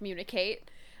actively communicate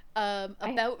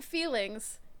about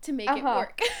feelings to make it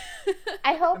work.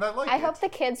 I hope the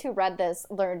kids who read this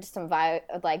learned some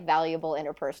valuable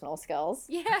interpersonal skills.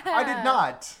 Yeah. I did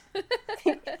not.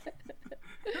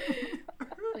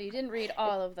 Well, you didn't read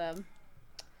all of them.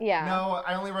 Yeah. No,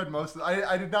 I only read most of it.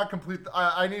 I did not complete.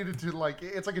 I needed to, like,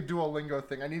 it's like a Duolingo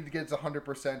thing. I needed to get to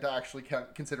 100% to actually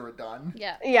consider it done.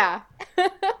 Yeah. Yeah.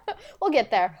 We'll get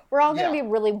there. We're all going to be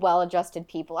really well-adjusted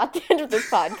people at the end of this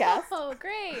podcast. Oh,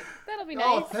 great. That'll be nice.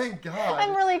 Oh, thank God.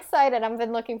 I'm really excited. I've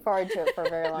been looking forward to it for a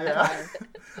very long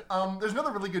time. There's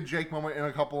another really good Jake moment in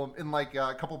a couple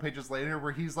of pages later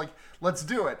where he's like, "Let's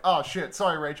do it." Oh shit,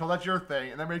 sorry Rachel, that's your thing.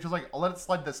 And then Rachel's like, "I'll let it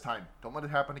slide this time. Don't let it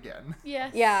happen again."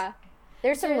 Yes. Yeah.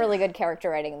 There's some really good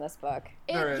character writing in this book.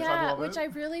 There is. Yeah, I love which I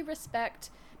really respect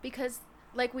because,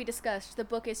 like we discussed, the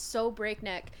book is so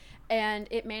breakneck and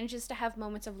it manages to have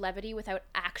moments of levity without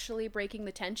actually breaking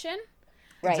the tension.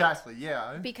 Right. Exactly,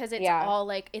 yeah. Because it's all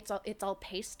like it's all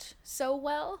paced so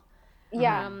well.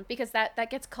 Yeah. Because that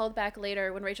gets called back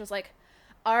later when Rachel's like,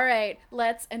 "All right,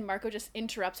 let's," and Marco just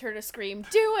interrupts her to scream,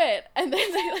 "Do it!" And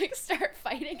then they, like, start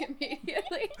fighting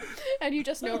immediately. And you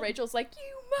just know Rachel's like,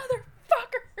 "You motherfuckers!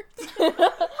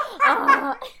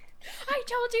 I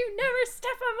told you never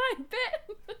step on my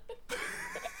bit."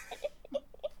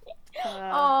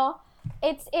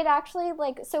 It actually,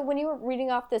 like, so when you were reading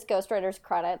off this ghostwriter's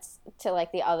credits to,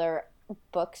 like, the other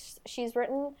books she's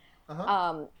written,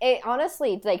 it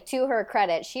honestly, like, to her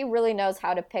credit, she really knows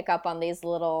how to pick up on these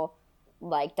little,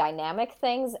 like, dynamic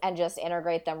things and just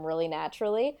integrate them really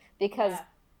naturally, because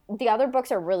the other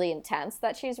books are really intense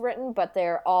that she's written, but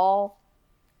they're all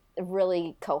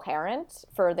really coherent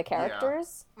for the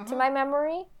characters to my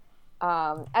memory.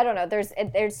 I don't know,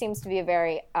 there seems to be a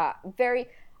very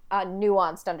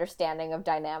nuanced understanding of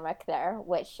dynamic there,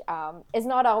 which is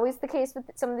not always the case with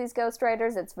some of these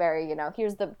ghostwriters. It's very,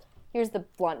 here's the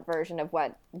blunt version of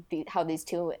how these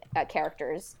two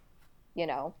characters,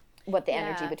 what the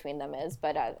energy between them is,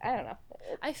 but I don't know.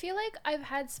 I feel like I've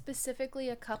had specifically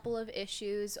a couple of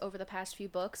issues over the past few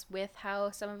books with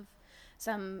how some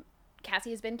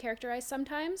Cassie has been characterized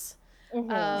sometimes.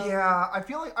 Mm-hmm. I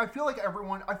feel like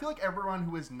everyone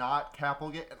who is not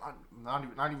Capelgate, not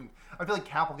even. I feel like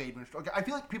Capelgate. I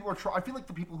feel like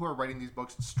the people who are writing these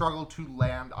books struggle to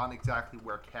land on exactly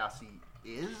where Cassie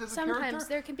is as a Sometimes character.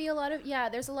 there can be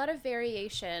there's a lot of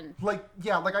variation. I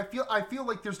feel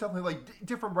like there's definitely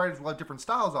different writers will have different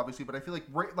styles, obviously, but I feel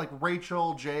like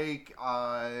Rachel, Jake,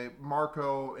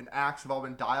 Marco, and Axe have all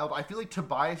been dialed. I feel like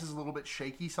Tobias is a little bit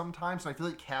shaky sometimes, and I feel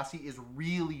like Cassie is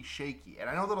really shaky. And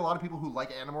I know that a lot of people who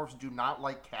like Animorphs do not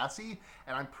like Cassie,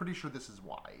 and I'm pretty sure this is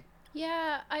why.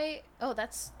 Yeah,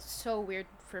 that's so weird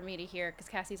for me to hear, because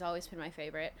Cassie's always been my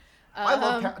favorite. I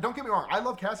love don't get me wrong, I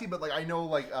love Cassie, but I know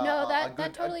no,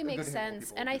 that totally makes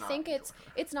sense. And I think it's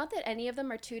not that any of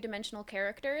them are two-dimensional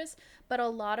characters, but a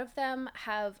lot of them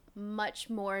have much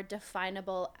more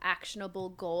definable, actionable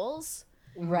goals,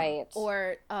 right?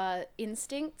 Or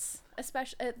instincts,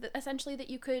 essentially that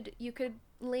you could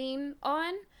lean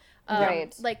on.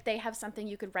 Right. Like they have something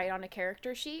you could write on a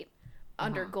character sheet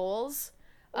under goals.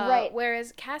 Right.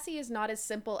 Whereas Cassie is not as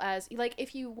simple as, if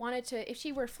she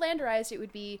were Flanderized, it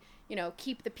would be,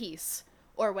 keep the peace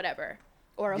or whatever,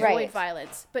 or avoid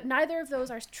violence. But neither of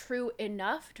those are true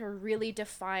enough to really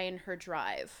define her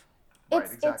drive.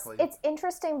 It's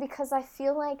interesting because I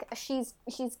feel like she's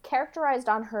characterized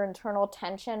on her internal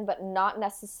tension, but not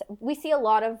necessarily. We see a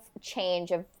lot of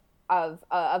change of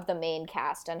the main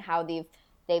cast and how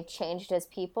they've changed as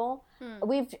people.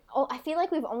 I feel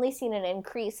like we've only seen an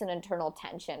increase in internal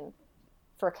tension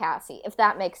for Cassie, if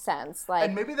that makes sense.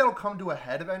 And maybe that'll come to a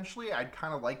head eventually. I'd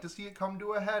kind of like to see it come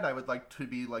to a head. I would like to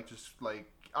be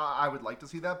I would like to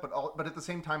see that, but at the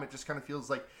same time, it just kind of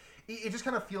feels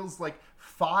like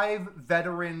 5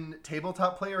 veteran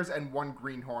tabletop players and 1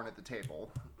 greenhorn at the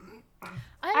table.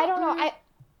 I don't know.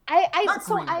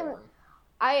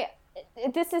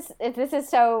 This is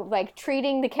so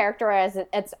treating the character as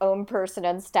its own person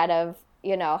instead of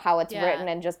how it's written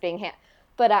and just being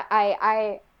but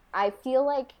I feel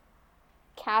like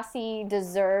Cassie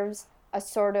deserves a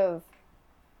sort of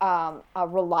a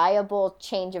reliable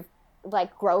change of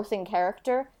growth in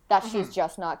character that she's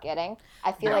just not getting.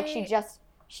 I feel like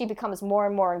she becomes more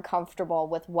and more uncomfortable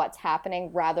with what's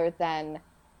happening rather than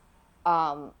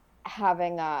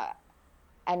having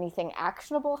anything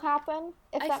actionable happen,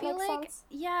 if that makes sense.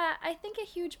 Yeah, I think a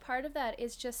huge part of that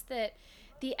is just that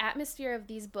the atmosphere of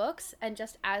these books, and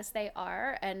just as they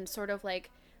are, and sort of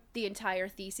the entire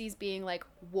thesis being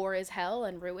war is hell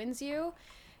and ruins you,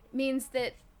 means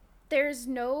that there's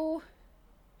no...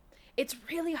 It's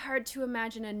really hard to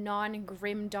imagine a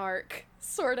non-grimdark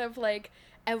sort of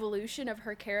evolution of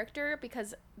her character,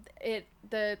 because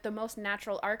the most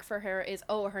natural arc for her is,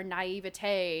 her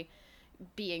naivete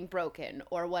being broken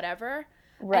or whatever.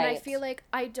 Right. And I feel like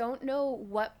I don't know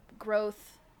what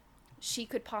growth she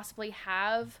could possibly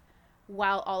have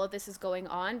while all of this is going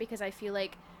on, because I feel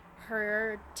like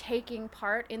her taking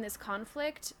part in this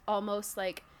conflict almost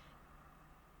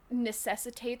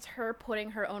necessitates her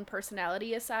putting her own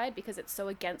personality aside, because it's so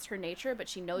against her nature, but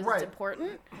she knows it's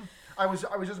important. I was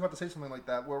just about to say something like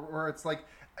that, where it's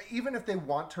even if they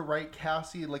want to write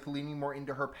Cassie leaning more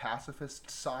into her pacifist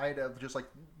side of just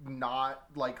not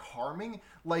harming,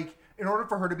 in order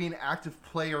for her to be an active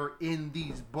player in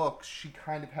these books, she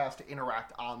kind of has to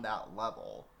interact on that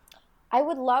level. I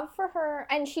would love for her,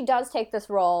 and she does take this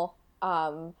role,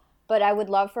 but I would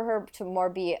love for her to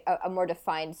be a more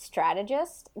defined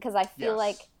strategist, because I feel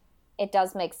like it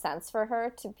does make sense for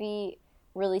her to be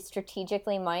really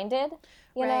strategically minded,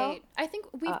 you know? I think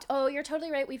you're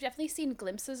totally right. We've definitely seen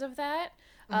glimpses of that,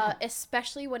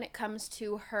 especially when it comes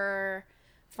to her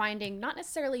finding not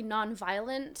necessarily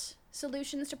non-violent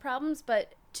solutions to problems,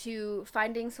 but to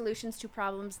finding solutions to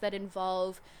problems that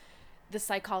involve the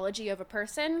psychology of a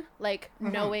person,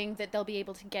 knowing that they'll be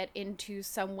able to get into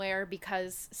somewhere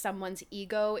because someone's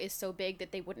ego is so big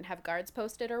that they wouldn't have guards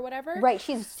posted or whatever. Right,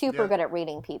 she's super good at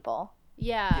reading people.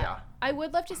 Yeah. I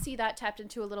would love to see that tapped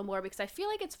into a little more, because I feel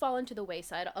like it's fallen to the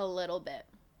wayside a little bit.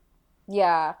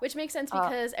 Yeah. Which makes sense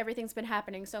because everything's been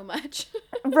happening so much.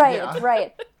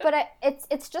 Right. But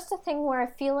it's just a thing where I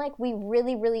feel like we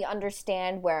really, really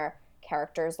understand where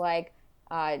characters like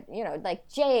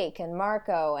Jake and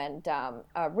Marco and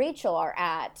Rachel are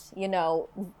at,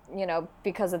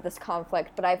 because of this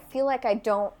conflict. But I feel like I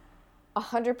don't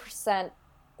 100%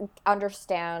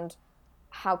 understand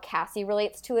how Cassie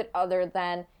relates to it, other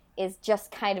than is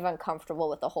just kind of uncomfortable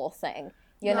with the whole thing.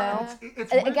 You know?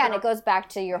 It's again, it goes back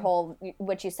to your whole,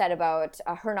 what you said about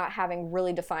her not having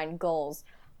really defined goals.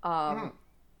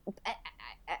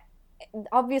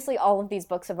 Obviously, all of these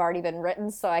books have already been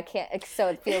written, so it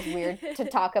feels weird to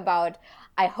talk about,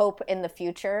 I hope in the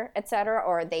future, etc.,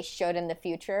 or they should in the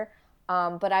future.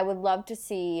 But I would love to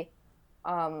see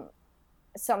a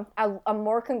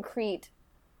more concrete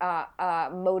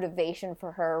motivation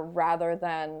for her rather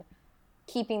than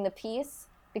keeping the peace,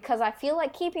 because I feel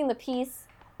like keeping the peace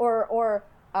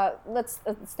let's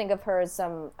think of her as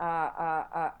some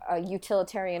a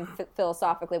utilitarian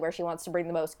philosophically, where she wants to bring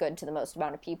the most good to the most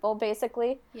amount of people,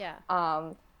 basically. Yeah.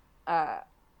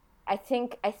 I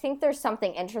think there's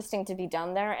something interesting to be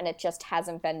done there, and it just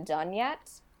hasn't been done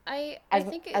yet. I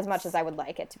think as much as I would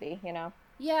like it to be, you know.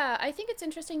 Yeah, I think it's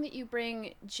interesting that you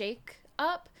bring Jake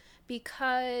up,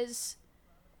 because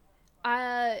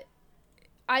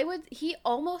he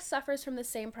almost suffers from the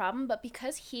same problem, but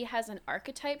because he has an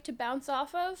archetype to bounce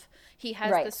off of, he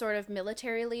has the sort of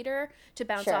military leader to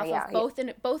bounce off of,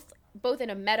 both in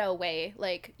a meta way,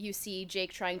 like you see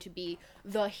Jake trying to be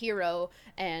the hero,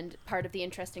 and part of the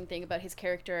interesting thing about his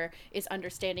character is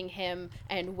understanding him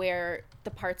and where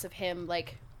the parts of him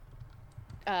like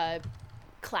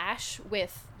clash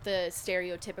with the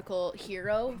stereotypical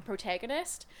hero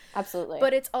protagonist. Absolutely.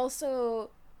 But it's also,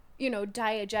 you know,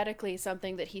 diegetically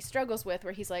something that he struggles with,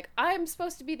 where he's like, I'm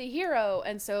supposed to be the hero,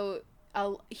 and so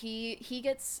he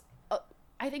gets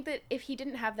I think that if he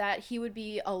didn't have that, he would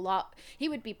be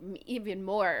even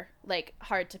more like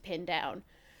hard to pin down.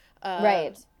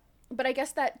 Right. But I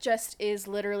guess that just is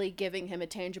literally giving him a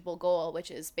tangible goal, which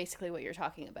is basically what you're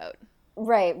talking about.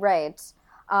 Right.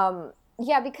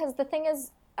 Yeah, because the thing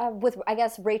is, I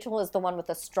guess Rachel is the one with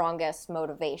the strongest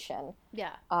motivation.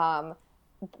 Yeah.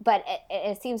 But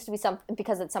it seems to be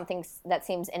because it's something that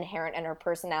seems inherent in her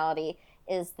personality,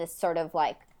 is this sort of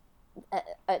like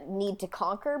a need to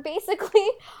conquer, basically.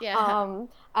 Yeah.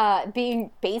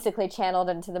 Being basically channeled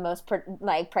into the most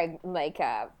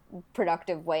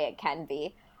productive way it can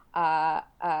be.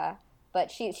 But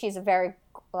she's a very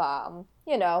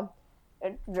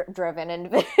driven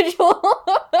individual,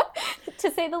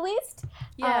 to say the least.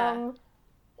 Yeah.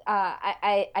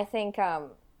 I think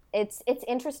it's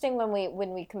interesting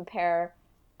when we compare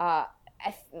to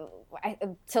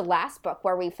last book,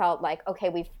 where we felt like,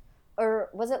 okay, or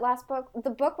was it last book? The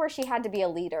book where she had to be a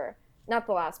leader. Not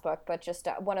the last book, but just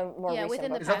one of more recent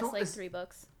within books. the past 3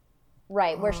 books.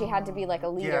 Right, where she had to be like a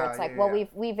leader. It's like,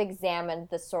 we've examined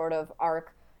this sort of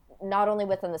arc, not only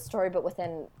within the story, but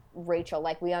within Rachel.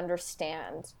 Like, we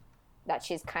understand that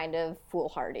she's kind of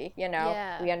foolhardy, you know?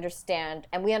 Yeah. We understand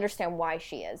why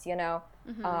she is, you know?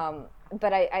 Mm-hmm.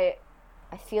 But I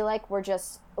feel like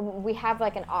we have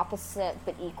like an opposite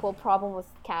but equal problem with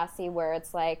Cassie, where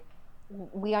it's like,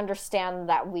 we understand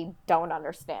that we don't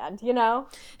understand, you know?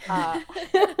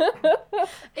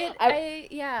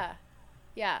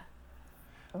 Yeah.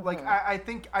 Like,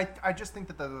 I just think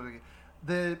that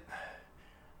the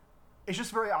it's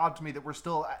just very odd to me that we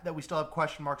still have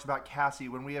question marks about Cassie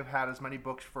when we have had as many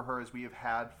books for her as we have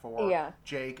had for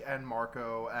Jake and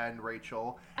Marco and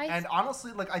Rachel. And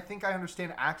honestly, like, I think I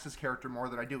understand Axe's character more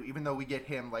than I do, even though we get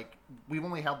him, like, we've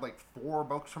only had like 4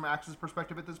 books from Axe's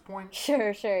perspective at this point.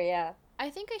 Sure, yeah. I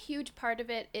think a huge part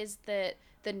of it is that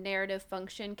the narrative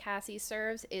function Cassie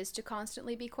serves is to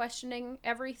constantly be questioning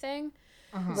everything.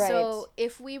 Mm-hmm. So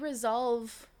if we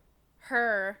resolve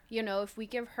her, you know, if we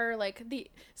give her like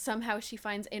somehow she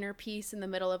finds inner peace in the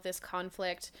middle of this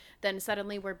conflict, then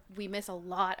suddenly we miss a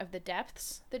lot of the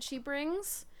depths that she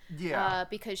brings. Yeah.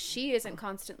 Because she isn't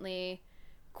constantly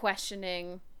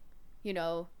questioning, you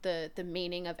know, the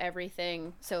meaning of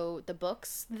everything. So the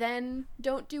books then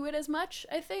don't do it as much,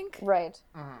 I think. Right.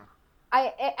 Mm-hmm.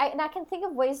 I can think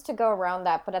of ways to go around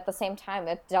that, but at the same time,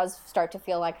 it does start to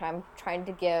feel like I'm trying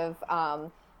to give,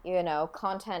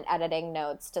 content editing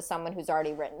notes to someone who's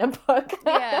already written a book.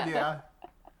 Yeah.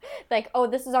 Like, oh,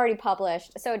 this is already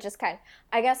published. So it just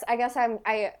I guess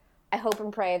I hope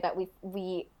and pray that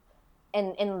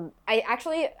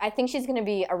I think she's going to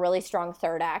be a really strong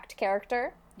third act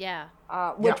character. Yeah.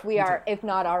 Which we are, if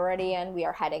not already in, we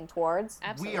are heading towards.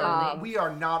 Absolutely. We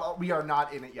are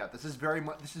not in it yet.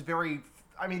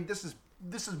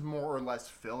 This is more or less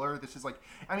filler. This is like,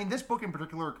 I mean, this book in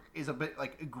particular is a bit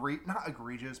like not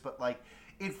egregious, but like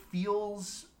it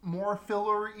feels more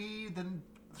filler-y than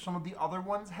some of the other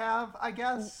ones have, I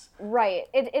guess. Right.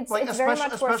 It's like, very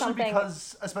much for something.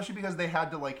 Especially because they had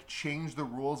to like change the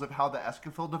rules of how the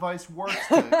Escafil device works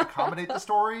to accommodate the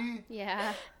story.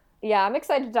 Yeah. Yeah, I'm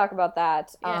excited to talk about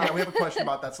that. Yeah, we have a question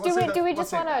about that. So do we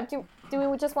just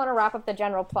want to wrap up the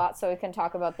general plot so we can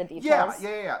talk about the details?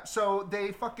 Yeah. So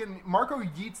Marco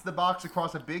yeets the box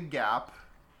across a big gap,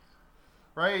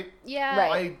 right? Yeah.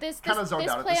 Right. This kind of zoned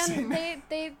out plan, at the scene.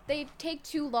 They take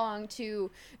too long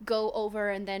to go over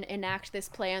and then enact this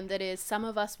plan that is, some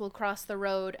of us will cross the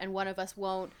road and one of us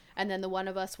won't, and then the one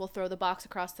of us will throw the box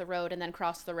across the road and then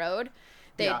cross the road.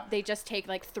 They just take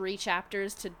like 3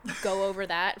 chapters to go over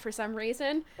that for some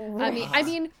reason. I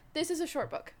mean, this is a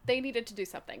short book. They needed to do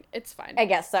something. It's fine. I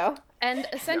guess so. And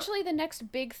essentially, the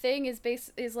next big thing is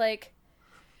like,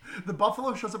 The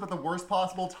buffalo shows up at the worst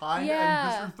possible time,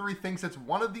 and Visitor 3 thinks it's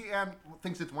one of the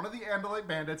Andalite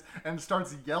bandits and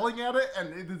starts yelling at it, and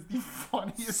it is the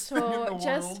funniest thing in the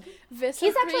world.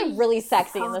 He's actually really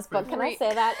sexy in this book. Can I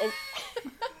say that?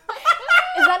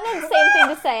 Is that an insane thing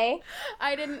to say?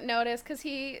 I didn't notice because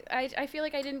I feel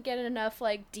like I didn't get enough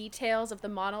like details of the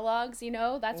monologues. You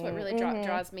know, that's what really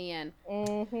draws me in.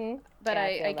 Mm-hmm. But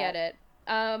yeah, I get it.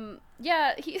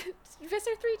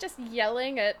 Visser 3 just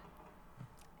yelling at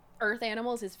earth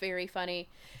animals is very funny.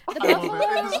 The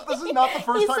buffalo. This is not the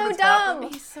first time it's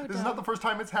happened. He's so dumb. This is not the first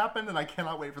time it's happened, and I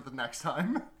cannot wait for the next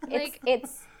time.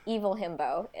 It's evil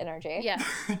himbo energy. Yeah.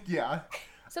 Yeah.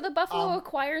 So the buffalo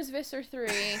acquires Visser 3.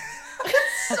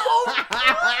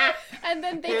 And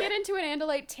then they get into an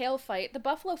Andalite tail fight. The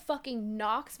buffalo fucking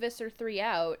knocks Visser 3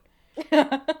 out.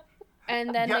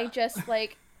 And then they just,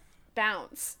 like,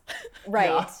 bounce.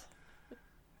 Right.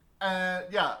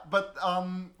 But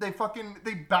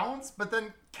they bounce, but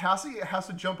then Cassie has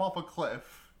to jump off a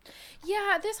cliff.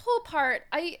 Yeah, this whole part,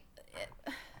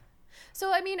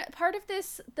 part of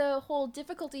this, the whole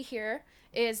difficulty here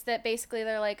is that basically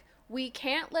they're like, we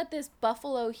can't let this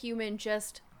buffalo human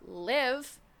just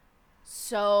live,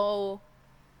 so,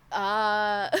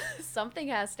 something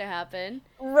has to happen.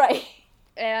 Right.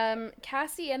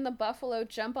 Cassie and the buffalo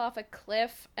jump off a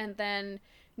cliff and then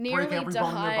nearly break every bone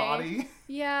in their body.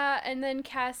 Yeah, and then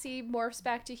Cassie morphs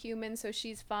back to human, so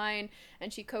she's fine,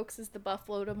 and she coaxes the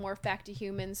buffalo to morph back to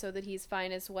human so that he's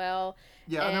fine as well.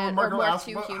 Yeah, and then when Marco asks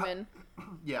human.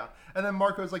 Yeah, and then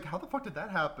Marco's like, how the fuck did that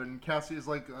happen? Cassie is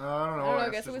like, I don't know. I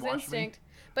guess it was instinct.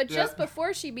 But just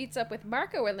before she meets up with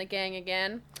Marco and the gang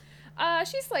again,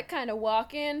 she's like kind of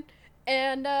walking,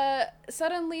 and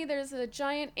suddenly there's a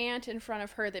giant ant in front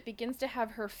of her that begins to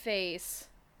have her face.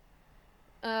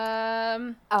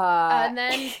 And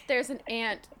then there's an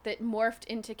ant that morphed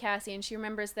into Cassie, and she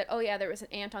remembers that, there was an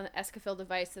ant on the Escafil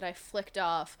device that I flicked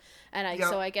off, and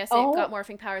so I guess it got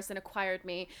morphing powers and acquired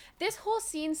me. This whole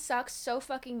scene sucks so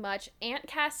fucking much. Aunt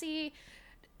Cassie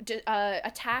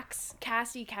attacks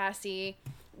Cassie,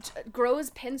 grows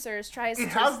pincers, tries to... It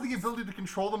has the ability to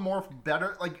control the morph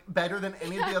better than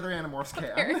any of the other Animorphs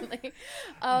can. Apparently.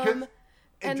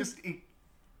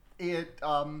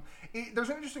 There's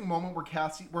an interesting moment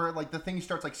where like the thing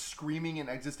starts like screaming in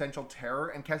existential terror,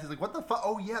 and Cassie's like, what the fuck?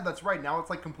 Oh yeah, that's right. Now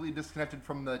it's like completely disconnected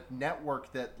from the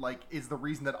network that like is the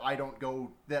reason that I don't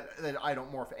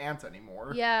morph ants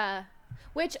anymore. Yeah.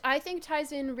 Which I think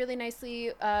ties in really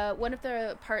nicely. One of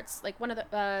the parts, like one of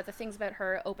the things about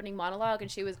her opening monologue, and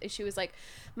she was like,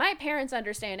 my parents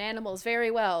understand animals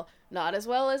very well, not as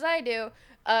well as I do.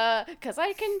 Because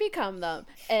I can become them.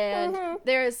 And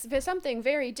there's something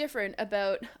very different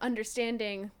about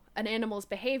understanding an animal's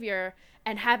behavior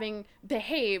and having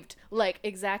behaved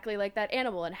exactly like that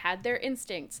animal and had their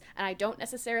instincts. And I don't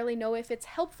necessarily know if it's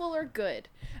helpful or good.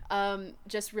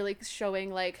 Just really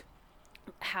showing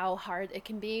how hard it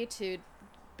can be to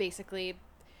basically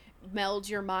meld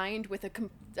your mind with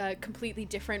a completely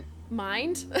different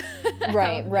mind.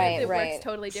 Right. It works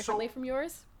totally differently from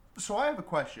yours. So I have a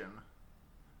question.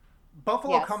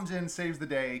 Buffalo comes in, saves the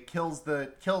day, kills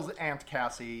Aunt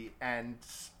Cassie, and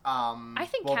I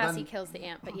think Cassie kills the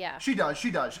ant, but yeah, she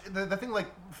does. The thing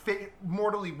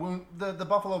mortally the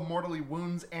buffalo mortally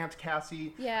wounds Aunt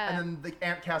Cassie. Yeah, and then the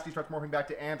Aunt Cassie starts morphing back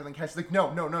to Aunt, and then Cassie's like, no,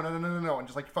 and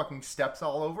just fucking steps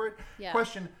all over it. Yeah.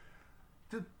 Question: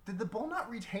 Did the bull not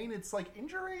retain its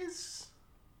injuries?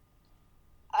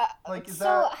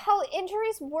 How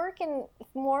injuries work in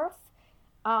morph?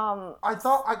 I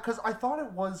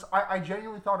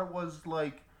genuinely thought it was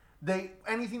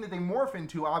anything that they morph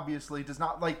into obviously does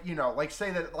not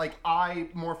say that I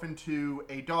morph into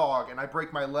a dog and I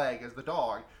break my leg as the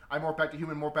dog. I morph back to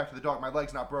human, morph back to the dog. My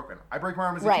leg's not broken. I break my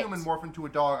arm as a human, morph into a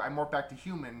dog. I morph back to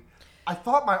human. I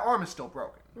thought my arm is still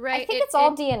broken. Right. I think it's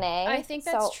all DNA. I think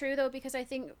that's true though, because I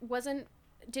think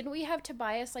didn't we have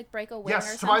Tobias break a wing or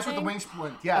something? Yes, Tobias with the wing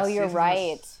splint. Yes. Oh, you're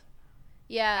right.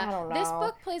 Yeah, I don't know. This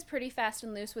book plays pretty fast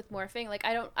and loose with morphing.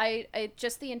 I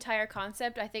just the entire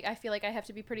concept, I feel like I have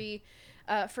to be pretty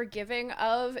forgiving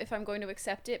of if I'm going to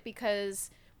accept it,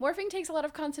 because morphing takes a lot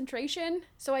of concentration,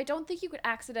 so I don't think you could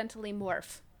accidentally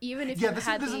morph, even if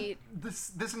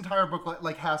this entire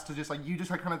book has to just you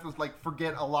just kind of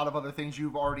forget a lot of other things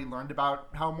you've already learned about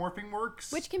how morphing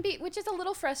works. Which is a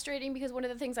little frustrating, because one of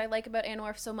the things I like about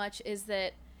Animorphs so much is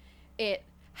that it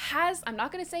has, I'm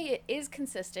not going to say it is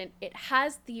consistent, it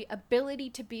has the ability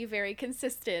to be very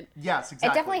consistent. Yes, exactly.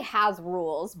 It definitely has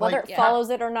rules. Whether it follows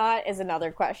it or not is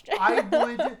another question.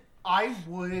 I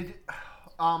would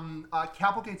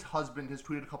Capplegate's husband has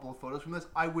tweeted a couple of photos from this.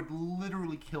 I would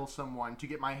literally kill someone to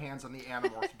get my hands on the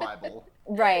Animorphs Bible.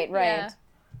 Right. Yeah.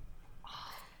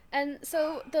 And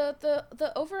so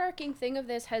the overarching thing of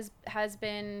this has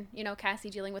been, you know, Cassie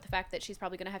dealing with the fact that she's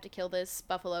probably going to have to kill this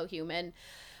buffalo human,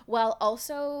 while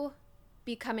also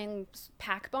becoming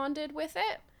pack bonded with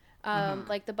it.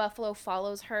 Like the buffalo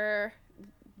follows her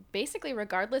basically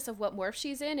regardless of what morph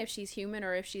she's in, if she's human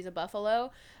or if she's a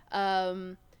buffalo.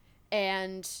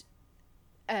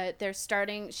 They're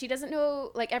starting, she doesn't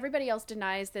know, like everybody else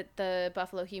denies that the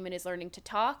buffalo human is learning to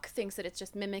talk, thinks that it's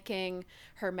just mimicking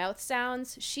her mouth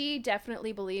sounds. She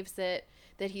definitely believes that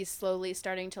he's slowly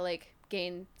starting to like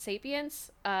gain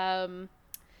sapience. And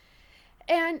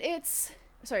it's,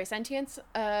 sorry, sentience.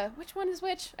 Which one is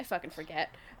which? I fucking forget.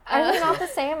 Are they not the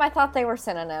same? I thought they were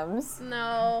synonyms.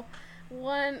 No.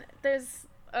 One, there's,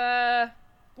 well,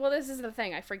 this is the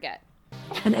thing, I forget.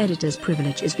 An editor's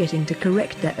privilege is getting to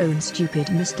correct their own stupid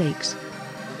mistakes.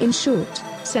 In short,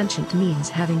 sentient means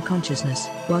having consciousness,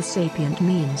 while sapient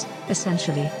means,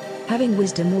 essentially, having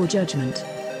wisdom or judgment.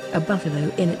 A buffalo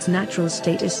in its natural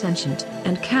state is sentient,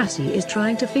 and Cassie is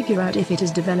trying to figure out if it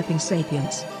is developing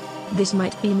sapience. This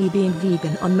might be me being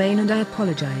vegan on main and I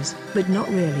apologize, but not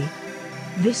really.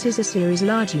 This is a series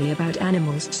largely about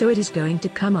animals, so it is going to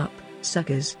come up,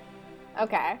 suckers.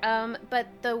 Okay. But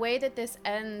the way that this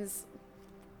ends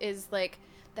is like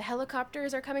the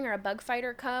helicopters are coming, or a bug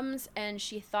fighter comes, and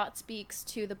she thought speaks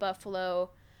to the buffalo,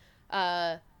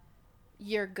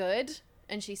 you're good,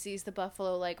 and she sees the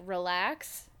buffalo like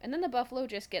relax, and then the buffalo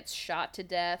just gets shot to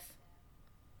death.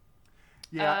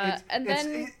 Yeah,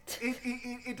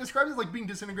 it describes it like being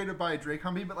disintegrated by a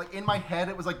Dracon beam, but like in my head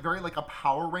it was like very like a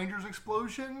Power Rangers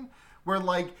explosion, where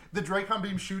like the Dracon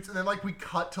beam shoots and then like we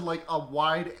cut to like a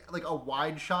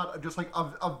wide shot of just like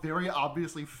a very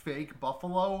obviously fake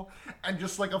buffalo, and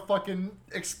just like a fucking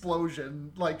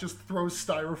explosion like just throws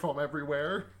styrofoam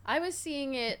everywhere. I was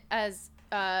seeing it as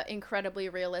incredibly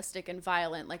realistic and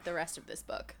violent like the rest of this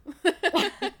book.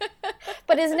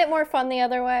 But isn't it more fun the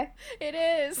other way? It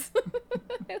is.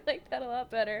 I like that a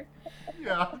lot better.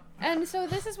 Yeah. And so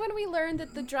this is when we learned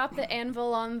that the drop the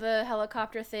anvil on the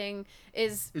helicopter thing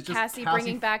is Cassie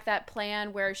bringing back that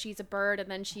plan where she's a bird and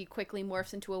then she quickly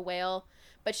morphs into a whale.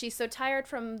 But she's so tired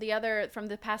from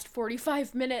the past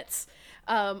 45 minutes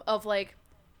of like,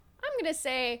 I'm going to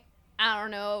say, I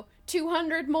don't know,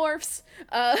 200 morphs.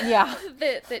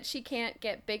 That she can't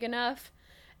get big enough.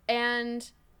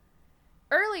 And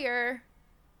earlier,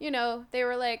 you know, they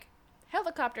were like,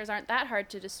 helicopters aren't that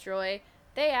hard to destroy.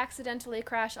 They accidentally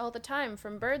crash all the time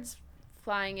from birds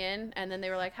flying in. And then they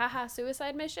were like, haha,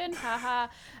 suicide mission, haha.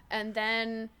 And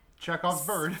then Chekhov's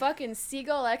bird. Fucking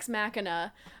seagull ex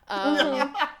machina.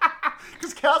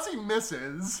 Because Cassie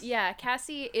misses. Yeah,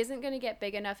 Cassie isn't going to get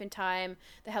big enough in time.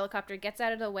 The helicopter gets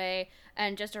out of the way,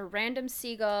 and just a random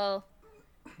seagull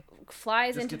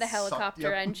flies into the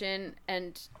helicopter engine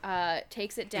and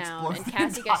takes it down, and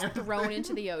Cassie gets thrown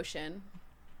into the ocean.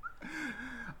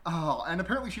 Oh, and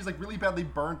apparently she's like really badly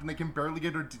burnt, and they can barely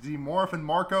get her to demorph, and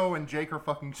Marco and Jake are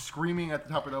fucking screaming at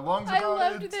the top of their lungs about it. I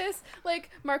loved this. Like,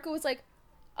 Marco was like,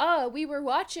 we were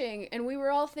watching, and we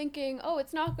were all thinking, oh,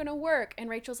 it's not gonna work. And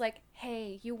Rachel's like,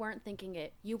 hey, you weren't thinking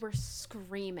it. You were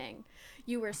screaming.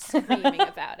 You were screaming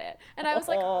about it. And I was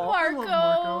like,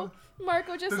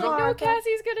 Marco just like, no,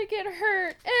 Cassie's gonna get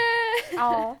hurt.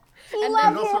 Oh, he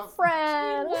loved your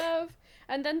friend.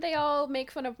 And then they all make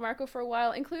fun of Marco for a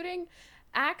while, including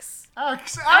Axe.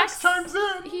 Axe chimes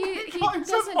in. He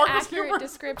does an accurate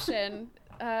description.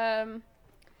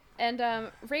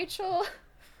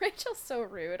 Rachel's so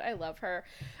rude. I love her.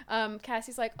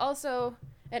 Cassie's like, also,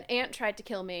 an ant tried to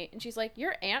kill me. And she's like,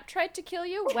 your aunt tried to kill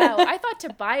you? Wow, I thought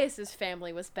Tobias's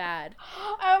family was bad.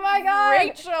 Oh my god.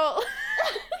 Rachel.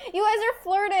 You guys are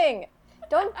flirting.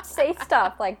 Don't say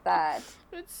stuff like that.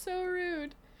 It's so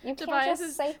rude. You can't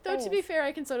just say things. Though, to be fair,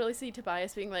 I can totally see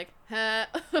Tobias being like, huh?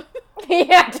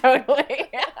 Yeah, totally.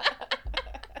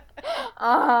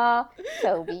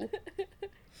 Toby.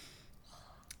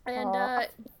 And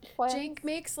Jake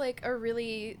makes like a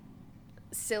really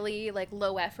silly, like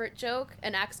low effort joke,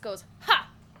 and Axe goes, ha!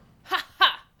 Ha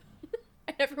ha!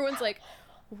 And everyone's like,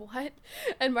 what?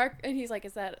 And he's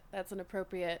like, that's an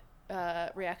appropriate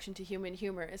reaction to human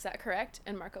humor, is that correct?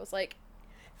 And Marco's like,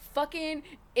 fucking,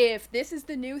 if this is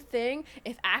the new thing,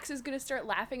 if Axe is gonna start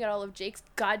laughing at all of Jake's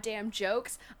goddamn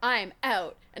jokes, I'm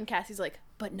out. And Cassie's like,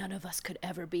 but none of us could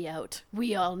ever be out.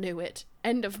 We all knew it.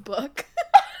 End of book.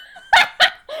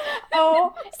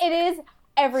 Oh, it is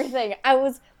everything. I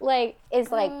was like, it's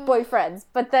like boyfriends,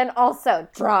 but then also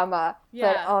drama.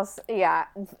 Yeah. But also,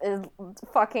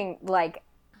 fucking like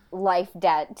life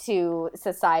debt to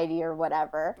society or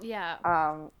whatever. Yeah.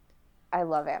 I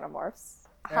love Animorphs.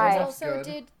 Also,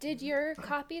 did your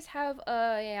copies have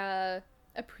a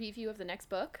a preview of the next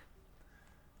book?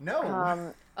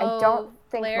 No. I don't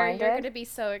think Blair, mine you're did. going to be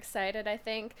so excited, I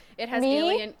think. It has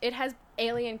Me?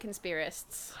 alien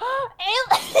conspiracists.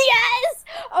 Yes!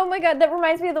 Oh my god, that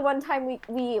reminds me of the one time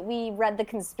we read the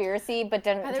conspiracy, but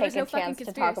didn't take a chance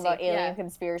to talk about alien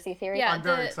conspiracy theory. Yeah, I'm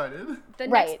very excited. The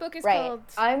next book is called...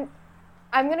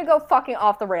 I'm gonna go fucking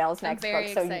off the rails next book,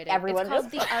 so excited. everyone... It's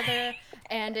called The Other,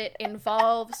 and it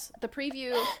involves... The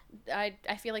preview, I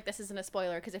feel like this isn't a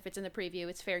spoiler, because if it's in the preview,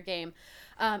 it's fair game,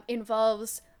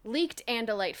 involves leaked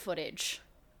Andalite footage.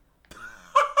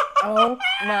 Oh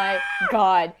my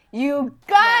god. You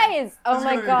guys! Yeah. Oh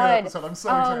my god. I'm so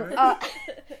excited.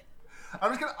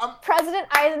 I'm just gonna... President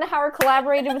Eisenhower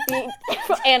collaborated with the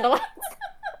Andalites.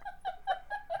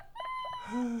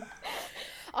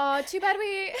 Too bad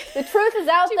we... The truth is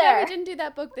out Too there. bad we didn't do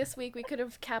that book this week. We could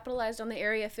have capitalized on the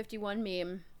Area 51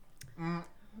 meme.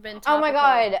 Oh my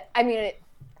god. I mean...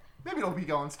 Maybe it'll be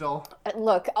going still.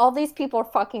 Look, all these people are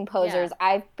fucking posers. Yeah.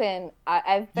 I've been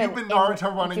You've been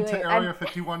Naruto running to Area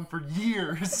 51 for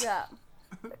years. Yeah.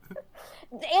 The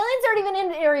aliens aren't even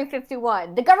in Area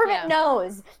 51. The government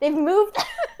knows. They've moved.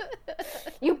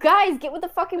 You guys, get with the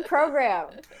fucking program.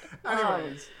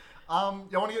 Anyways, y'all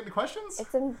want to get into questions?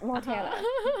 It's in Montana.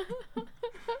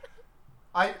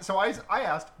 I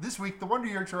asked, this week, the Wonder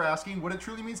Years are asking what it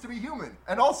truly means to be human.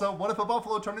 And also, what if a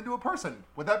buffalo turned into a person?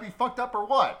 Would that be fucked up or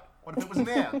what? What if it was an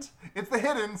ant? It's the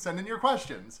hidden. Send in your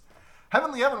questions.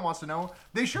 Heavenly Evan wants to know,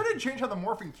 they sure did change how the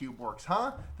morphing cube works,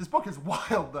 huh? This book is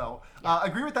wild, though. Yeah.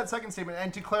 Agree with that second statement,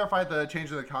 and to clarify the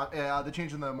change in the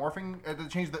change in the morphing,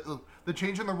 the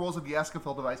change in the rules of the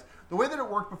escafil device. The way that it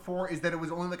worked before is that it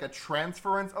was only like a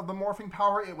transference of the morphing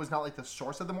power. It was not like the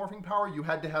source of the morphing power. You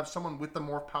had to have someone with the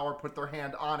morph power put their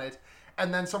hand on it,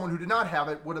 and then someone who did not have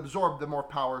it would absorb the morph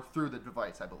power through the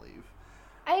device, I believe.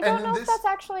 I don't know if that's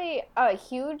actually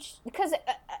huge, because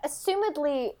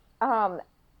assumedly,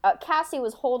 Cassie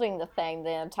was holding the thing the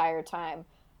entire time.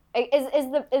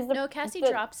 No, Cassie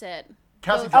drops it.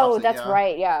 Cassie drops it. That's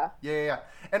right. Yeah. Yeah.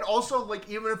 And also, like,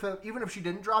 even if she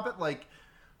didn't drop it, like,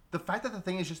 the fact that the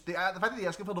thing is just the fact that the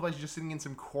escafil device is just sitting in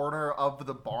some corner of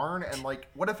the barn, and like,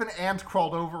 what if an ant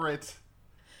crawled over it?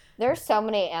 There's so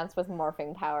many ants with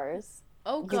morphing powers.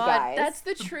 Oh god, that's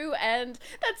the true end.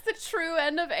 That's the true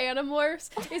end of Animorphs.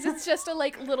 It's just a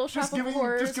like Little Shop of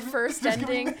Horrors first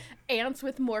ending. Ants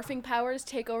with morphing powers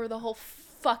take over the whole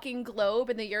fucking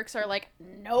globe, and the Yeerks are like,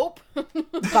 nope.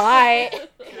 Bye.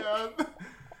 Yeah.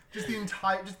 Just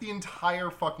the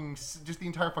entire fucking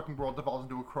world devolves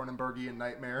into a Cronenberg-esque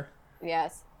nightmare.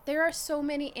 Yes. There are so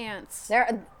many ants.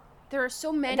 There are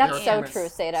so many ants. That's so true,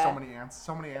 Seda.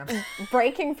 So many ants.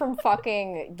 Breaking from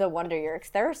fucking the Wonder Years,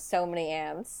 there are so many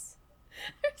ants.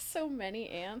 There's so many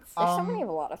ants. There's so many of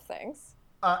a lot of things.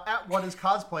 At What Is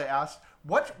Cosplay asked,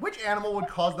 which animal would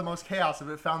cause the most chaos if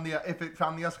it found the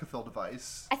escafil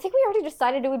device? I think we already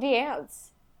decided it would be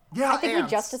ants. Yeah, I think we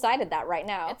just decided that right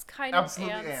now. It's kind of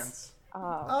absolutely ants.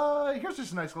 Oh. Here's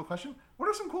just a nice little question. What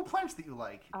are some cool plants that you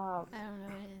like? I don't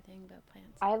know anything about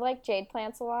plants. I like jade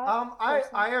plants a lot.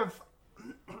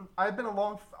 I've been a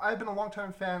long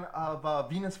time fan of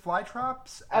Venus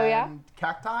flytraps and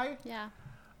cacti. Yeah. Yeah.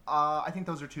 I think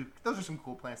those are some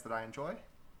cool plants that I enjoy.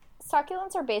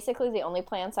 Succulents are basically the only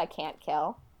plants I can't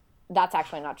kill. That's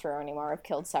actually not true anymore. I've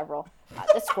killed several.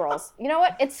 The squirrels. You know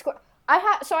what? I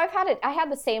had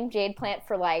the same jade plant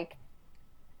for like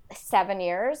 7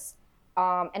 years,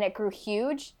 and it grew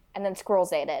huge, and then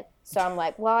squirrels ate it. So I'm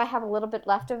like, well, I have a little bit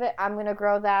left of it. I'm gonna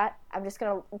grow that. I'm just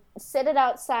gonna sit it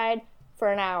outside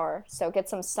for an hour, so get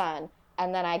some sun,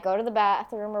 and then I go to the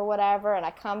bathroom or whatever, and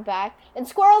I come back, and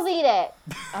squirrels eat it.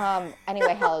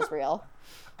 Anyway, hell is real.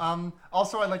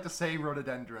 Also, I like to say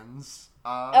rhododendrons.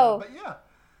 But yeah,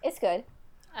 it's good.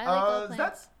 I like all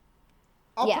plants.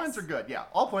 Plants are good. Yeah,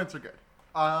 all plants are good.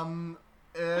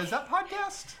 Is that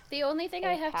podcast? The only thing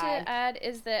I have to add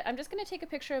is that I'm just going to take a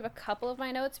picture of a couple of my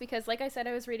notes because, like I said,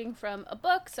 I was reading from a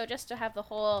book. So just to have the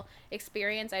whole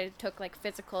experience, I took like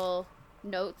physical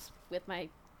notes with my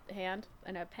hand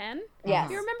and a pen.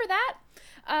 Yes. You remember that?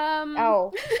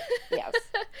 Yes.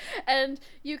 And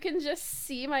you can just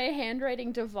see my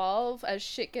handwriting devolve as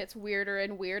shit gets weirder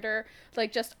and weirder.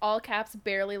 Like just all caps,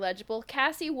 barely legible.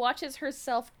 Cassie watches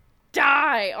herself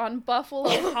die on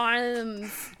buffalo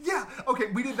ponds. Yeah, okay,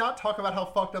 we did not talk about how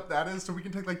fucked up that is, so we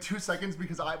can take like 2 seconds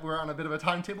because we're on a bit of a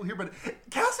timetable here, but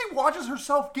Cassie watches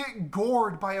herself get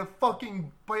gored by a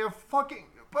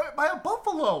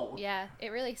buffalo. Yeah, it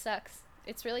really sucks.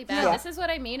 It's really bad. Yeah. This is what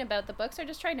I mean about the books are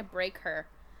just trying to break her.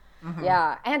 Mm-hmm.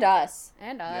 Yeah, and us.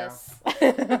 And us.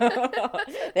 Yeah.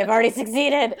 They've already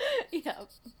succeeded. Yeah.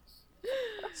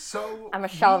 So I'm a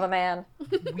shell of a man.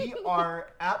 We are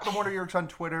at The Wonder Years on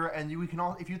Twitter, and you can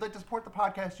all, if you'd like to support the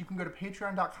podcast, you can go to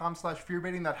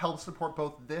patreon.com/fearbaiting. That helps support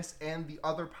both this and the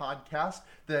other podcast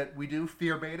that we do,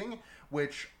 Fearbaiting,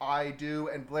 which I do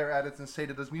and Blair edits and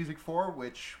Seda does music for,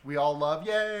 which we all love.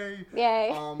 Yay!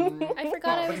 Yay! I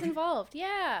forgot I was involved.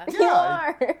 Yeah. You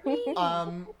are.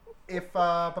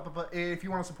 If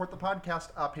you want to support the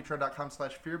podcast,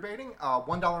 patreon.com/fearbaiting.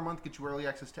 $1 a month gets you early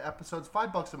access to episodes.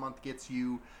 $5 a month gets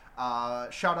you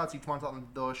shout-outs each month on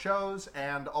the shows,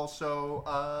 and also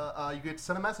you get to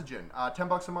send a message in.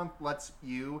 $10 a month lets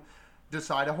you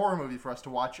decide a horror movie for us to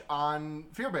watch on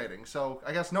Fearbaiting. So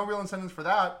I guess no real incentives for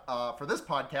that for this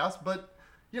podcast, but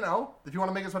if you want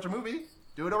to make us watch a movie,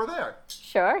 do it over there.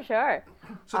 Sure.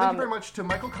 So thank you very much to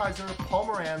Michael Kaiser, Paul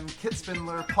Moran, Kit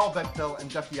Spindler, Paul Bechtel,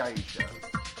 and Duffy Aisha.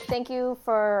 Thank you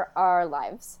for our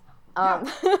lives.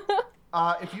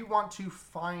 If you want to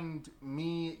find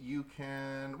me, you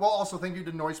can... Well, also thank you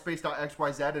to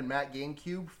Noisepace.xyz and Matt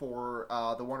GameCube for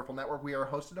the wonderful network we are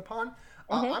hosted upon.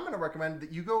 I'm going to recommend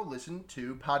that you go listen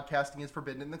to Podcasting is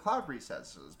Forbidden in the Cloud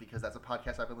Recesses, because that's a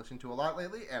podcast I've been listening to a lot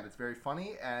lately, and it's very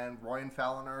funny, and Roy and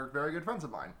Fallon are very good friends of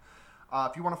mine.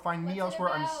 If you want to find me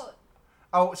elsewhere,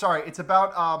 it's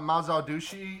about Mao Zedong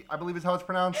Dushi, I believe is how it's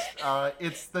pronounced.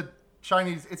 It's a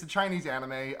Chinese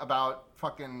anime about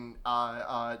fucking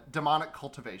demonic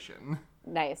cultivation.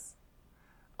 Nice.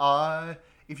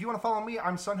 If you want to follow me,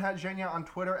 I'm Sunhat Zhenya on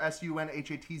Twitter,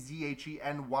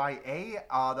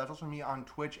 SunhatZhenya. That's also me on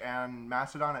Twitch and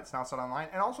Mastodon at Snoutside Online.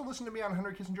 And also listen to me on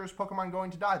Henry Kissinger's Pokemon Going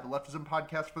to Die, the leftism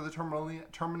podcast for the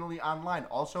terminally online.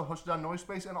 Also hosted on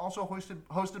Noisepace and also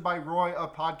hosted by Roy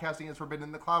of Podcasting is Forbidden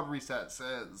in the Cloud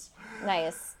Recesses.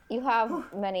 Nice. You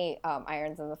have many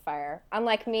irons in the fire.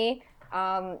 Unlike me,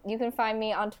 you can find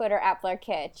me on Twitter at Blair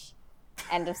Kitsch.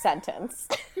 End of sentence.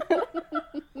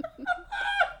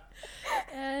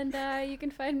 And you can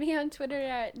find me on Twitter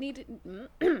at No,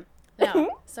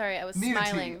 sorry, I was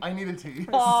smiling. I need a tea.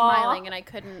 I was smiling and I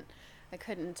couldn't.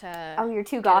 You're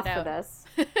too goth for this.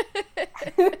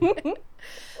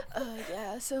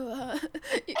 So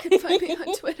you can find me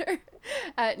on Twitter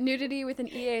at nudity with an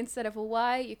EA instead of a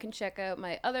Y. You can check out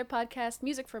my other podcast,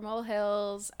 Music for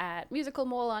Molehills, at Musical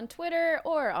Mole on Twitter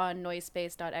or on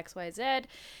Noisepace.xyz.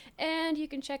 And you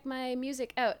can check my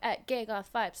music out at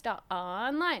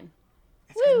gaygothvibes.online.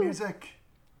 It's good music.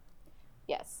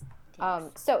 Yes.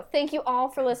 So thank you all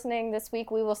for listening this week.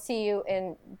 We will see you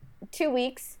in 2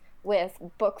 weeks with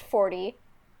Book 40,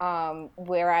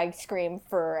 where I scream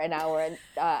for an hour and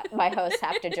my hosts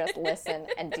have to just listen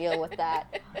and deal with that.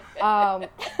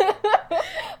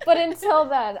 But until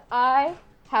then, I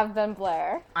have been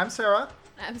Blair. I'm Sarah.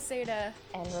 I'm Seda.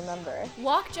 And remember,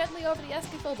 walk gently over the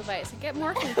Escafil device and get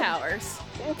morphing powers.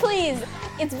 Please,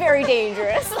 it's very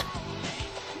dangerous.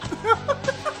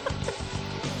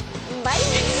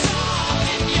 Bye.